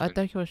second baseman. I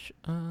thought he was.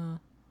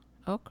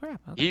 Oh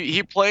crap. Okay.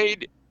 He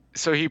played.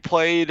 So he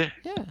played.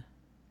 Yeah.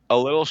 A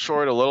little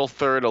short, a little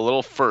third, a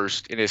little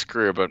first in his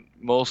career, but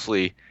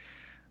mostly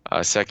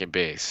second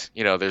base.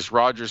 There's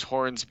Rogers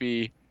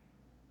Hornsby.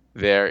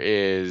 There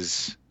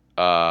is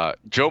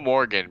Joe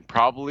Morgan,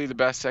 probably the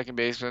best second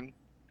baseman.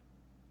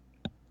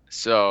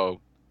 So,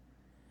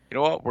 you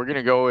know what? We're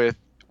gonna go with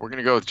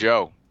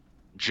Joe.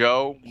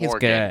 Joe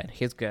Morgan.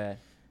 He's good.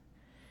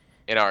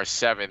 In our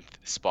seventh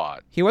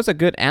spot. He was a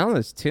good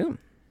analyst too.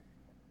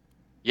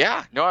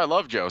 Yeah. No, I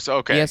love Joe. So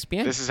okay,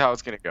 ESPN. This is how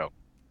it's gonna go.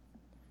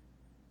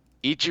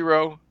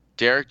 Ichiro,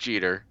 Derek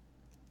Jeter,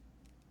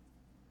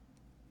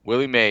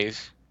 Willie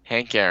Mays,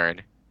 Hank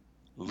Aaron,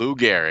 Lou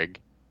Gehrig.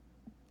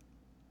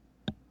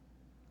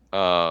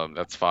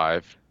 That's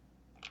 5.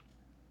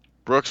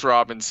 Brooks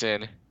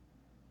Robinson.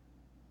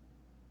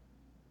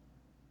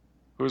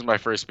 Who's my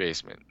first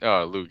baseman?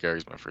 Oh, Lou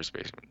Gehrig's my first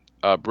baseman.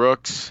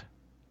 Brooks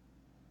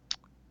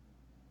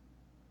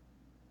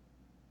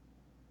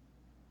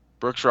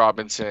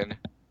Robinson.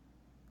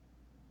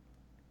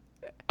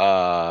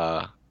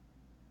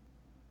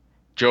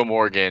 Joe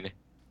Morgan,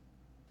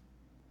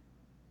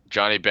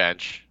 Johnny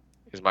Bench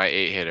is my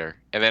 8-hitter.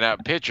 And then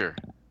at pitcher,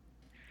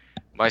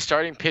 my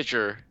starting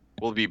pitcher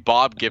will be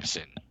Bob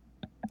Gibson.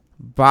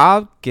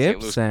 Bob St.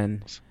 Louis Gibson.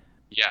 Cardinals.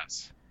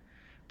 Yes.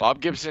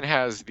 Bob Gibson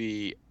has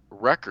the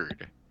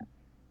record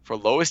for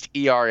lowest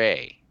ERA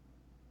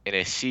in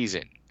a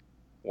season,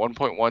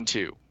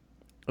 1.12.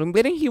 And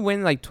didn't he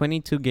win like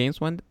 22 games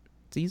one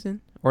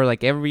season? Or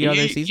like every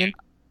other season?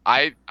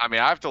 I mean,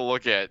 I have to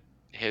look at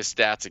his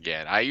stats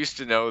again. I used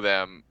to know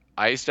them.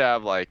 I used to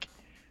have like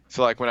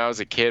when I was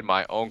a kid,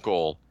 my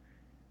uncle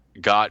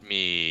got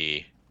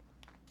me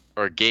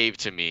or gave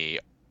to me,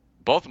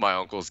 both of my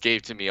uncles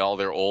gave to me all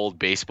their old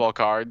baseball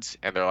cards,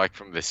 and they're like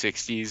from the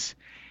 60s.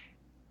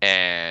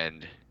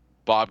 And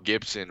Bob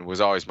Gibson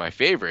was always my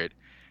favorite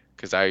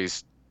because I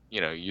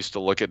used to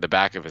look at the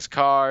back of his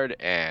card,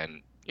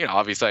 and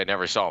obviously I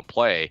never saw him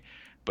play,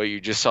 but you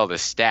just saw the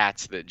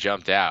stats that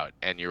jumped out,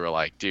 and you were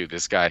like, dude,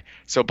 this guy.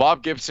 So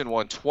Bob Gibson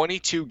won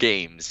 22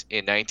 games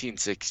in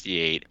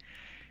 1968.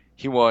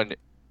 He won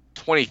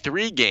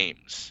 23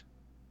 games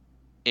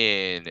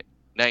in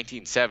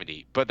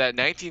 1970, but that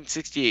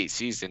 1968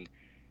 season,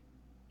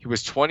 he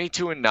was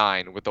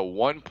 22-9 with a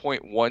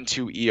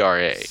 1.12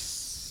 ERA.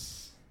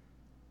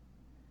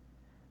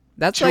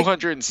 That's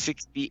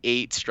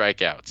 268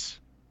 strikeouts.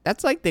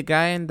 That's like the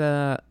guy in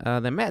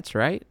the Mets,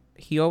 right?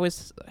 He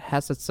always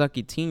has a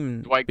sucky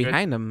team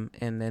behind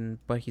him,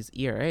 but his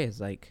ERA is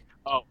like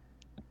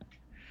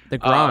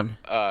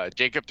DeGrom.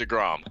 Jacob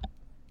DeGrom.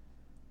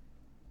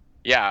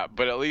 Yeah,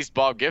 but at least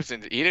Bob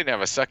Gibson, he didn't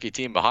have a sucky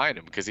team behind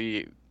him because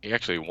he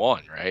actually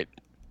won, right?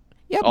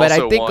 Yeah, but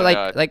Also I think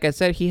won, like I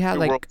said, he had the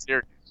like World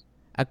Series.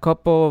 a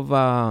couple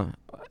of.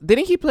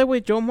 Didn't he play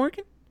with Joe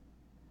Morgan?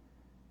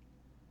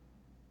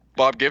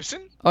 Bob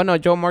Gibson? Oh no,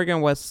 Joe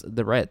Morgan was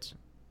the Reds.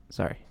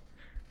 Sorry.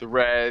 The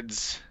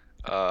Reds.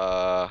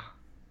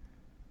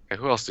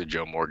 Who else did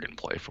Joe Morgan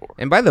play for?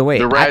 And by the way,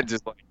 the Reds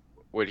is like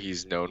what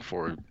he's known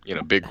for.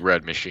 Big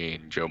red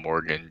machine. Joe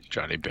Morgan,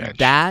 Johnny Bench.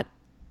 That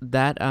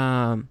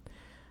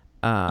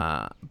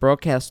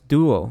broadcast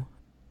duo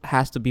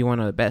has to be one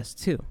of the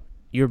best too.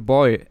 Your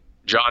boy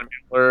John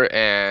Miller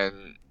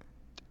and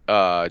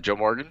Joe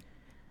Morgan.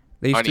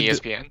 They used on to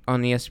ESPN?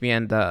 On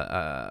ESPN,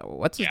 the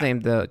what's his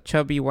name? The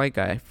chubby white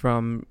guy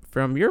from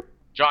your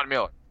John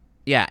Miller.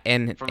 Yeah,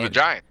 and the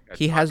Giants.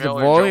 He John has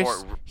Miller the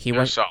voice. He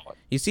was solid.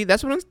 You see,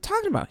 that's what I'm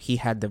talking about. He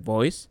had the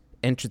voice,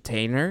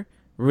 entertainer,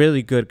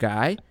 really good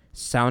guy,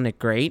 sounded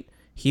great.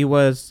 He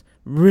was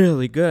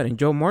really good. And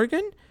Joe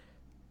Morgan,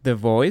 the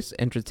voice,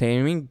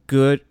 entertaining,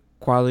 good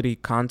quality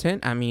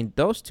content. I mean,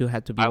 those two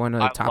had to be one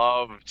of the top. I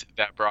loved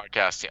that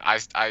broadcast team.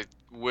 I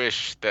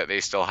wish that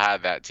they still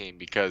had that team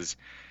because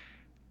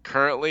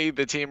currently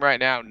the team right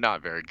now,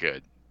 not very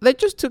good. They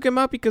just took him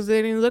out because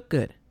they didn't look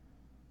good.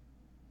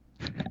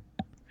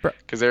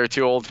 Because they were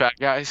two old fat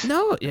guys?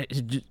 No,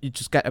 you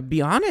just got to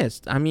be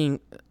honest. I mean,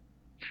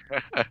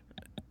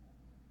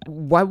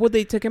 why would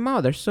they take him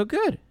out? They're so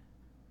good.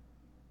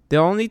 They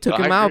only took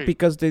him out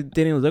because they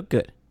didn't look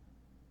good.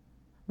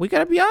 We got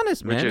to be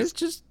honest, man. It's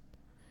just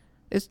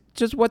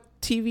what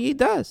TV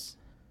does.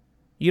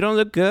 You don't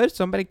look good.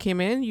 Somebody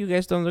came in. You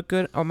guys don't look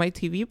good on my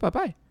TV.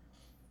 Bye-bye.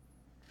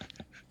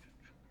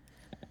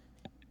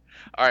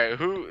 All right,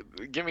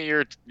 give me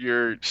your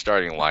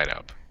starting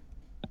lineup.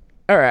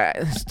 All right,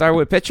 let's start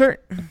with pitcher.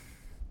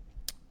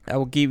 I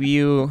will give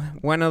you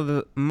one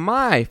of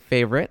my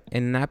favorite,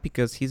 and not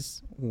because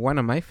he's one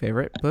of my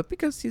favorite, but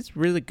because he's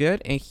really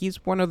good, and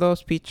he's one of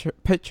those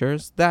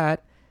pitchers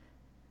that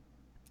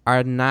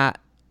are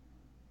not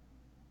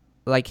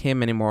like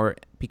him anymore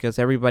because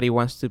everybody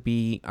wants to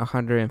be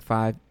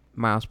 105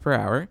 miles per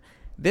hour.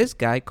 This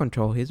guy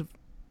controls his...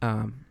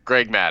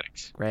 Greg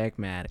Maddux. Greg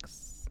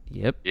Maddux.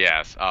 Yep.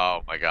 Yes.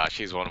 Oh, my gosh.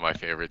 He's one of my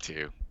favorite,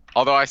 too.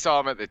 Although I saw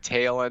him at the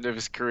tail end of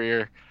his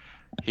career,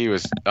 he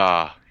was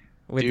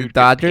with the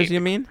Dodgers,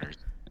 you mean?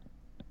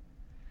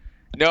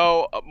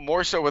 No,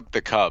 more so with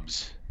the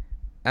Cubs.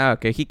 Oh,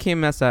 okay, he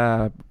came as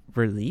a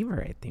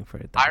reliever, I think, for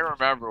the Dodgers. I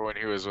remember when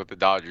he was with the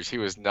Dodgers, he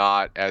was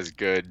not as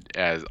good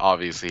as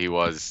obviously he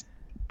was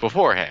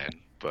beforehand.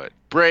 But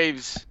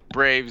Braves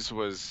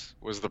was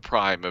the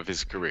prime of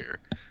his career.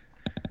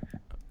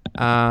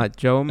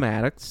 Joe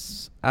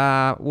Maddux.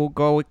 We'll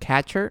go with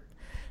catcher,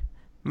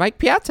 Mike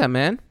Piazza,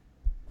 man.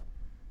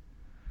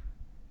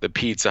 The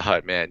Pizza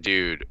Hut man,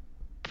 dude.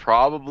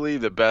 Probably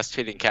the best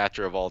hitting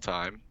catcher of all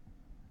time.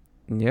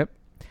 Yep.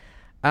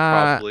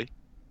 Probably.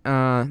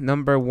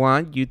 Number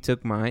one, you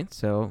took mine,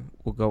 so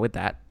we'll go with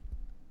that.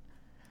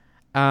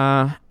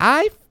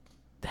 I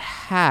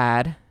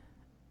thought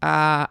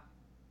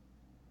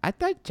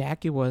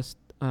Jackie was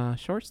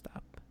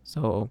shortstop.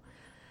 So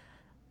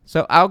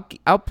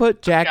I'll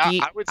put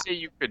Jackie. I would say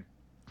you could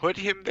put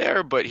him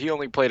there, but he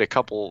only played a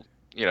couple.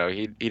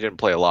 He didn't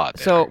play a lot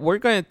there. So we're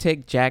going to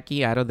take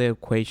Jackie out of the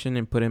equation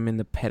and put him in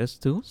the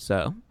pedestal.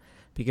 So,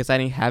 because I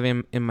didn't have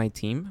him in my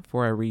team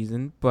for a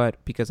reason, but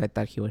because I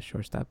thought he was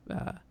shortstop.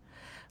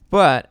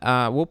 But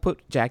we'll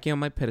put Jackie on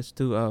my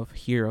pedestal of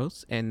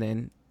heroes. And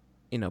then,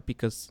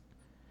 because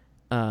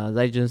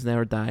Legends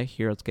never die,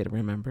 heroes get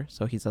remembered.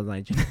 So he's a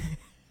legend.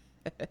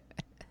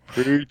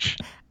 Preach.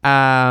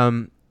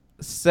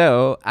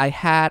 So I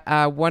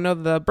had one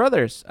of the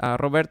brothers,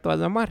 Roberto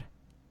Alomar,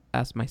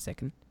 as my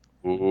second.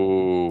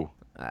 Ooh,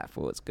 That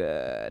fool was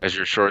good. as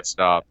your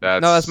shortstop.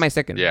 That's my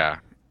second. Yeah.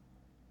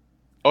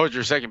 Oh, it's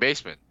your second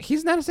baseman.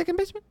 He's not a second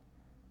baseman?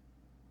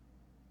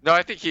 No,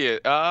 I think he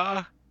is.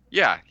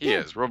 Yeah, he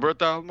is.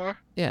 Roberto Alomar?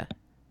 Yeah,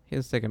 he's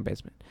a second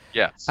baseman.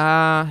 Yes.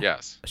 Uh,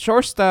 Yes.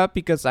 Shortstop,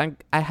 because I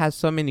have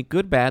so many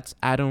good bats.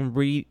 I don't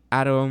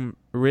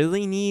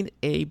really need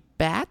a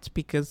bat,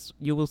 because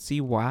you will see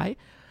why.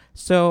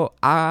 So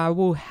I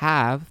will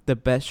have the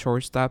best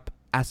shortstop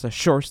as a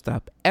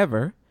shortstop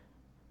ever,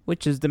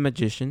 which is the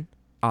magician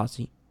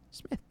Ozzie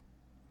Smith.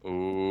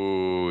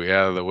 Ooh,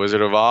 yeah, the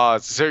Wizard of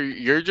Oz. So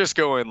you're just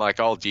going like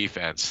all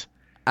defense.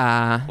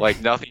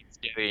 Like nothing's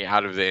getting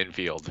out of the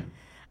infield.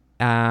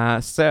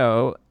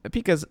 So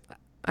because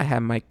I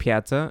have Mike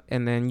Piazza,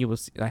 and then you will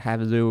see I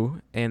have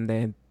Lou, and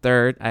then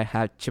third I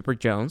have Chipper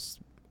Jones,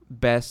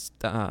 best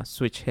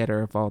switch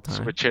hitter of all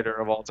time. Switch hitter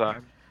of all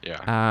time.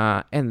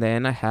 Yeah. And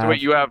then I have So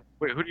wait,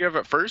 who do you have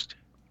at first?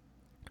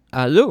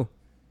 Lou.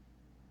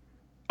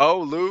 Oh,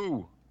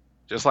 Lou.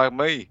 Just like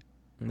me.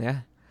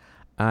 Yeah.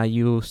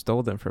 You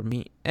stole them from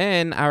me.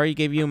 And I already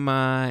gave you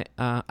my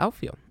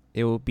outfield.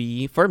 It will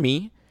be, for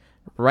me,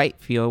 right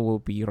field will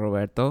be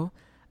Roberto.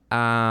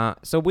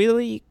 So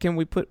Willie, can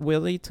we put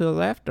Willie to the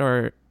left,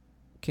 or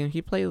can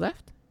he play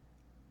left?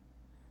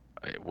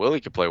 Willie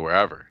could play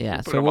wherever. Yeah,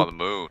 Put so him we'll- on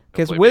the moon.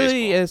 Because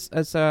Willie is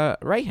a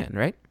right hand,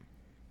 right?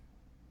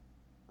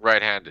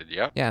 Right-handed,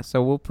 yep. Yeah,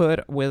 so we'll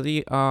put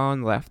Willie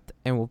on left,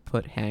 and we'll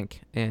put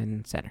Hank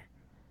in center.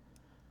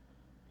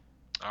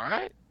 All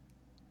right.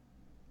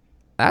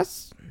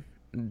 That's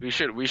We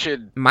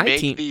should My make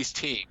team- these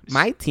teams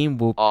my team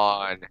will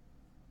on.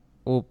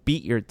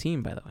 beat your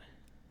team, by the way.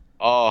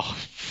 Oh,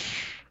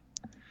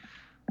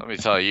 let me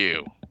tell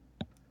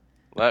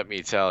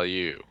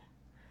you.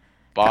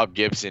 Bob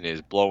Gibson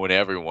is blowing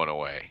everyone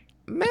away.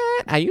 Man,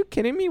 are you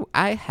kidding me?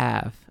 I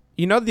have.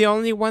 You know, the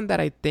only one that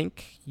I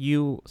think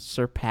you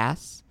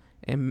surpass,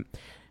 and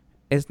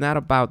it's not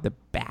about the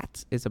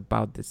bats, it's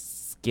about the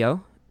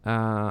skill.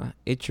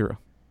 Ichiro.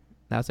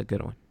 That's a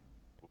good one.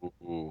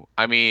 Ooh.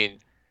 I mean,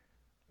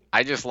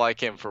 I just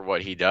like him for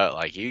what he does.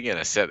 Like, he's going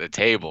to set the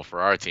table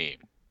for our team.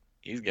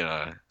 He's going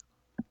to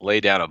lay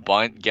down a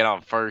bunt, get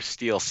on first,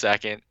 steal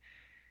second.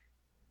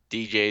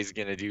 DJ's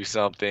going to do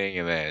something,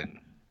 and then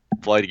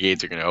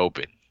floodgates are going to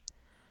open.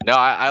 No,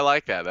 I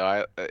like that,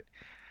 though.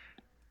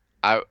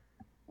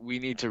 We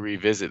need to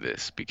revisit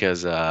this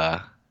because,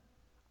 on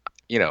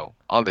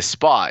the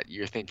spot,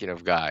 you're thinking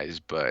of guys,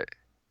 but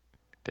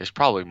there's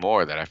probably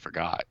more that I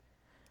forgot.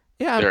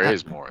 Yeah, There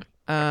is more.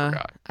 I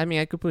forgot. I mean,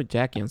 I could put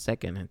Jackie on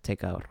second and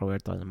take out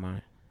Roberto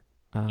Alomar.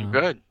 You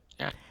good?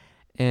 Yeah.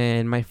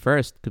 And my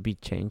first could be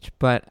changed,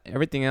 but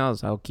everything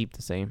else I'll keep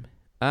the same.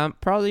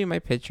 Probably my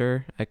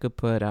pitcher, I could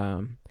put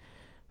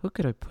who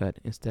could I put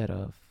instead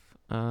of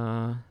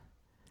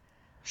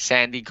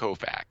Sandy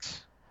Koufax.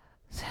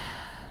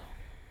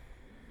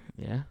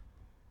 yeah.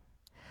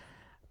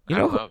 I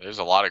don't know. There's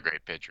a lot of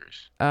great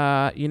pitchers.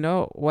 You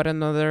know what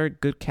another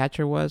good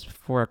catcher was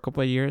for a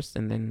couple of years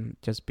and then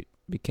just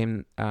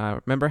became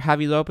remember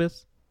Javi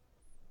Lopez?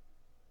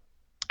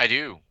 I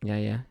do.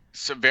 Yeah.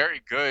 Some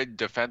very good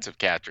defensive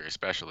catcher,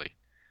 especially.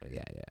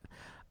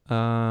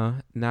 Yeah.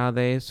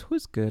 Nowadays,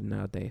 who's good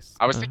nowadays?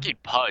 I was thinking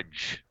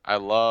Pudge. I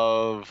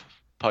love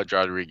Pudge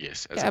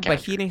Rodriguez as a yeah, catcher. but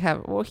he didn't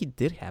have. Well, he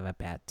did have a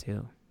bat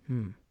too.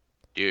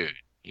 Dude,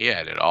 he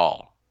had it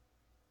all.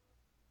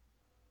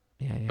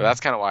 Yeah. But that's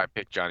kind of why I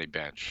picked Johnny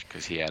Bench,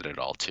 because he had it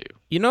all too.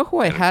 You know who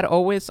I had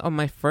always on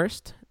my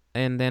first,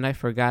 and then I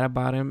forgot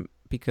about him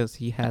because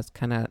he has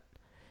kind of,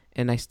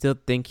 and I still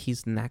think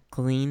he's not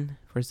clean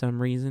for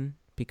some reason,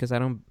 because I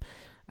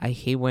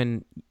hate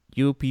when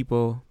you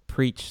people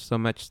preach so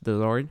much the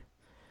Lord.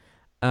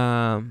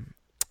 Pujos.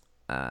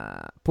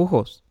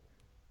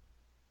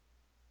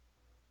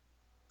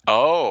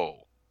 Oh.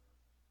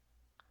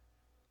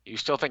 You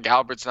still think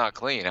Albert's not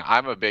clean?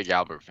 I'm a big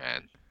Albert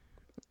fan.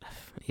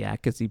 Yeah,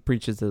 because he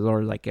preaches the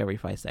Lord like every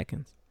 5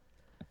 seconds.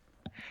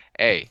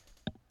 Hey,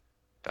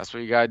 that's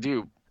what you gotta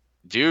do.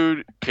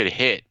 Dude could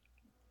hit.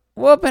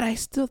 Well, but I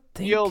still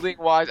think Fielding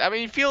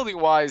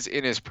wise,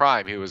 in his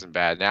prime, he wasn't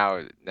bad. Now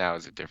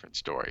is a different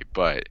story.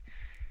 But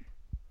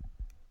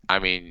I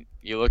mean,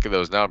 you look at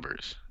those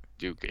numbers.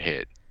 Dude could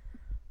hit.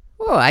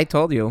 Well, I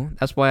told you.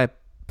 That's why I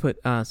put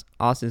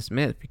Austin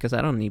Smith, because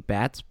I don't need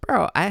bats.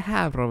 Bro, I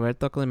have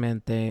Roberto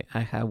Clemente, I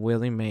have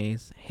Willie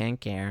Mays,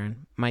 Hank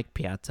Aaron, Mike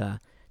Piazza,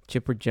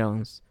 Chipper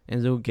Jones,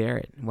 and Lou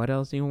Garrett. What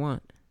else do you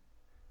want?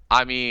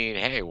 I mean,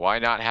 hey, why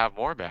not have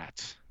more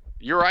bats?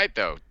 You're right,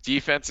 though.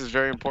 Defense is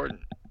very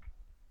important.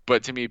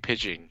 But to me,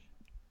 pitching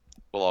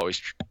will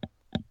always.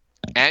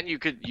 And you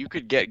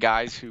could get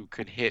guys who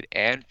could hit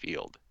and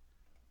field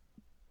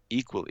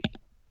equally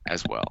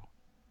as well.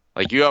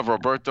 Like you have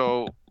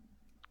Roberto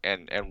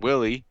and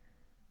Willie.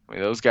 I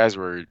mean, those guys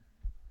were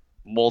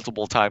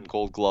multiple time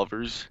Gold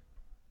Glovers.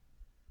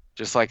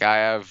 Just like I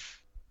have,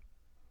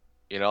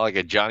 You know, like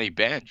a Johnny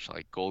Bench,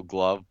 like Gold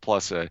Glove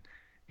plus a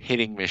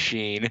hitting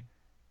machine.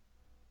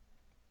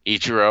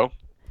 Ichiro,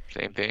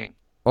 same thing.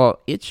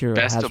 Well, Ichiro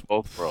Best has. of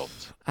both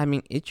worlds. I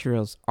mean,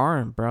 Ichiro's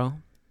arm, bro.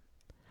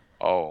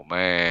 Oh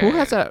man. Who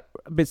has a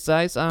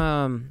besides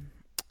Yaciel?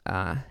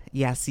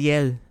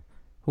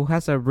 Who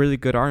has a really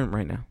good arm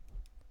right now?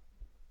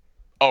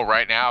 Oh,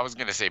 right now I was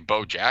gonna say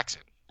Bo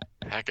Jackson.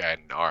 That guy had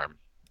an arm.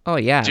 Oh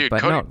yeah, Dude, but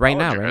Cody no, right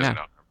now, Bellinger right has an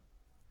now, arm.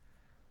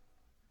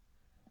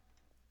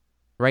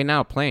 right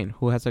now, playing.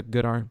 Who has a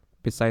good arm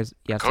besides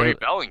Cody Yaciel?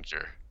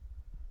 Bellinger.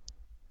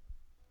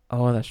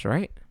 Oh, that's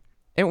right.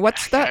 And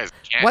what's That that? guy's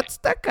cannon. What's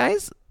that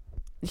guy's?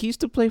 He used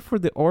to play for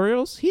the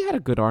Orioles. He had a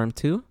good arm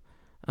too.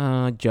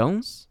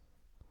 Jones.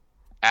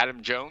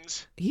 Adam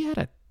Jones? He had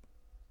a.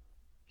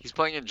 He's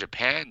playing in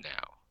Japan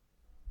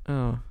now.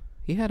 Oh,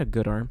 he had a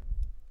good arm.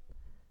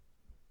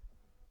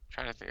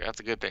 Trying to think. That's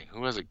a good thing.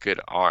 Who has a good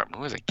arm?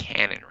 Who has a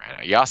cannon right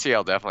now?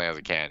 Yasiel definitely has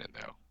a cannon,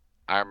 though.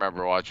 I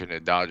remember watching a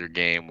Dodger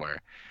game where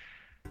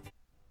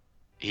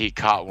he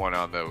caught one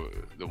on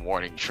the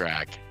warning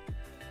track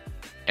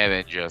and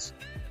then just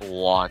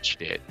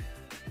launched it.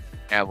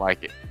 And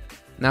like it.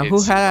 Now, It who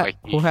seemed had like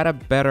who had a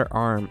better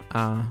arm?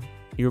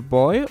 Your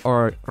boy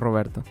or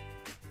Roberto?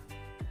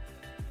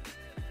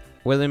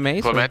 Willie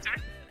Mays? or- Clemente?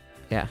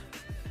 Yeah.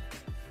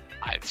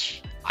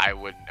 I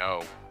wouldn't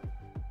know.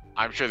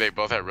 I'm sure they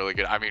both had really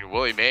good. I mean,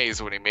 Willie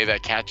Mays, when he made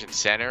that catch in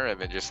center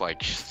and then just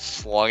like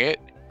slung it,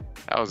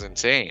 that was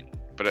insane.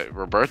 But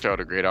Roberto had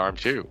a great arm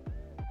too,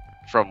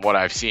 from what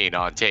I've seen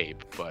on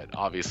tape. But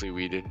obviously,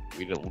 we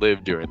didn't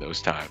live during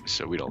those times,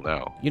 so we don't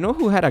know. You know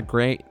who had a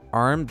great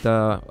arm?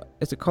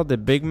 Is it called the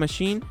Big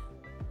Machine?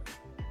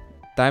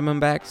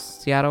 Diamondbacks,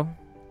 Seattle.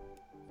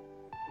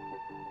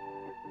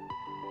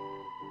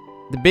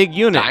 The big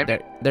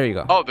unit. There you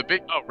go. Oh,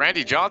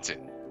 Randy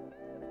Johnson,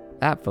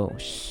 That fool.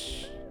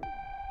 Shh.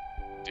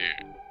 dude.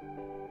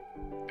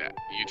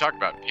 You talk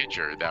about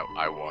pitcher that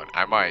I won.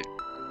 I might.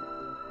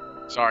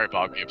 Sorry,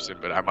 Bob Gibson,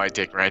 but I might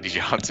take Randy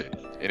Johnson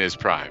in his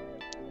prime.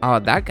 Oh,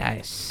 that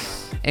guy.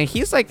 And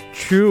he's like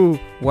true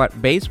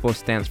what baseball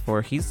stands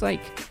for. He's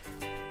like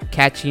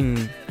catching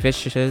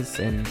fishes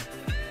and,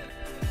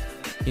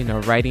 you know,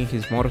 riding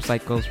his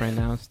motorcycles right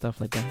now and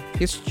stuff like that.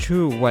 He's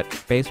true what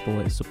baseball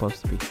is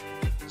supposed to be.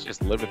 He's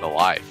just living the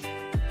life.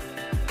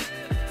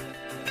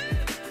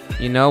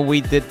 You know,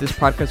 we did this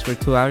podcast for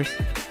 2 hours.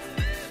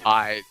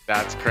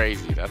 That's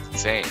crazy. That's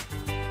insane.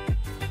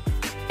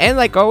 And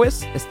like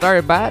always, it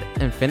started bad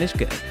and finished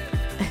good.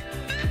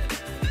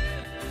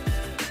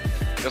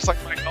 Just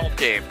like my golf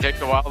game,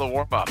 takes a while to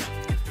warm up.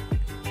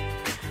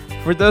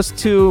 For those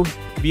 2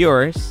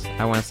 viewers,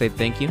 I want to say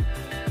thank you.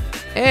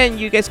 And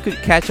you guys could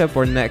catch up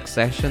our next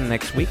session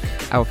next week.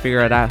 I'll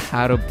figure it out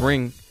how to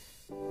bring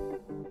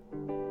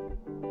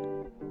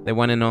the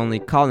one and only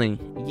Colin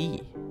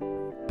Yee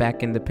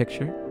back in the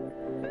picture.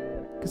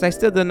 Because I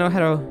still don't know how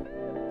to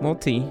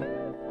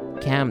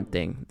multi-cam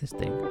this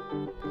thing.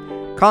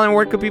 Colin,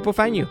 where could people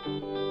find you?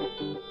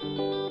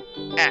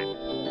 At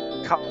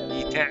Colin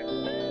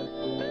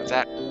E10. What's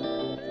that?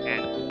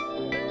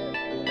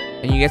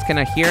 And you guys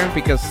cannot hear him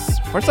because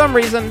for some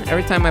reason,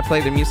 every time I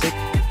play the music,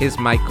 his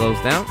mic goes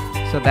down.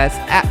 So that's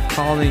at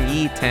Colin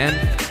E10.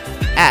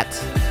 At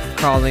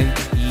Colin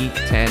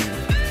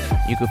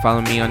E10. You can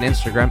follow me on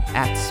Instagram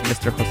at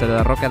Mr. Jose de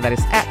la Roca. That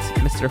is at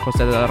Mr. Jose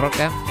de la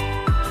Roca.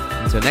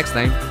 Until next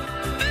time,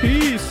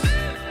 peace.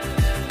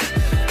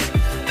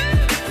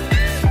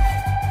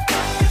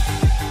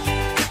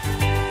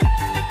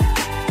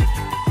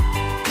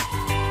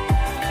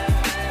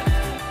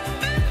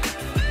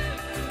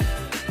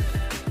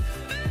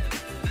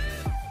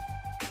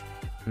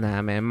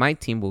 Nah, man, my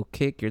team will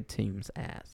kick your team's ass.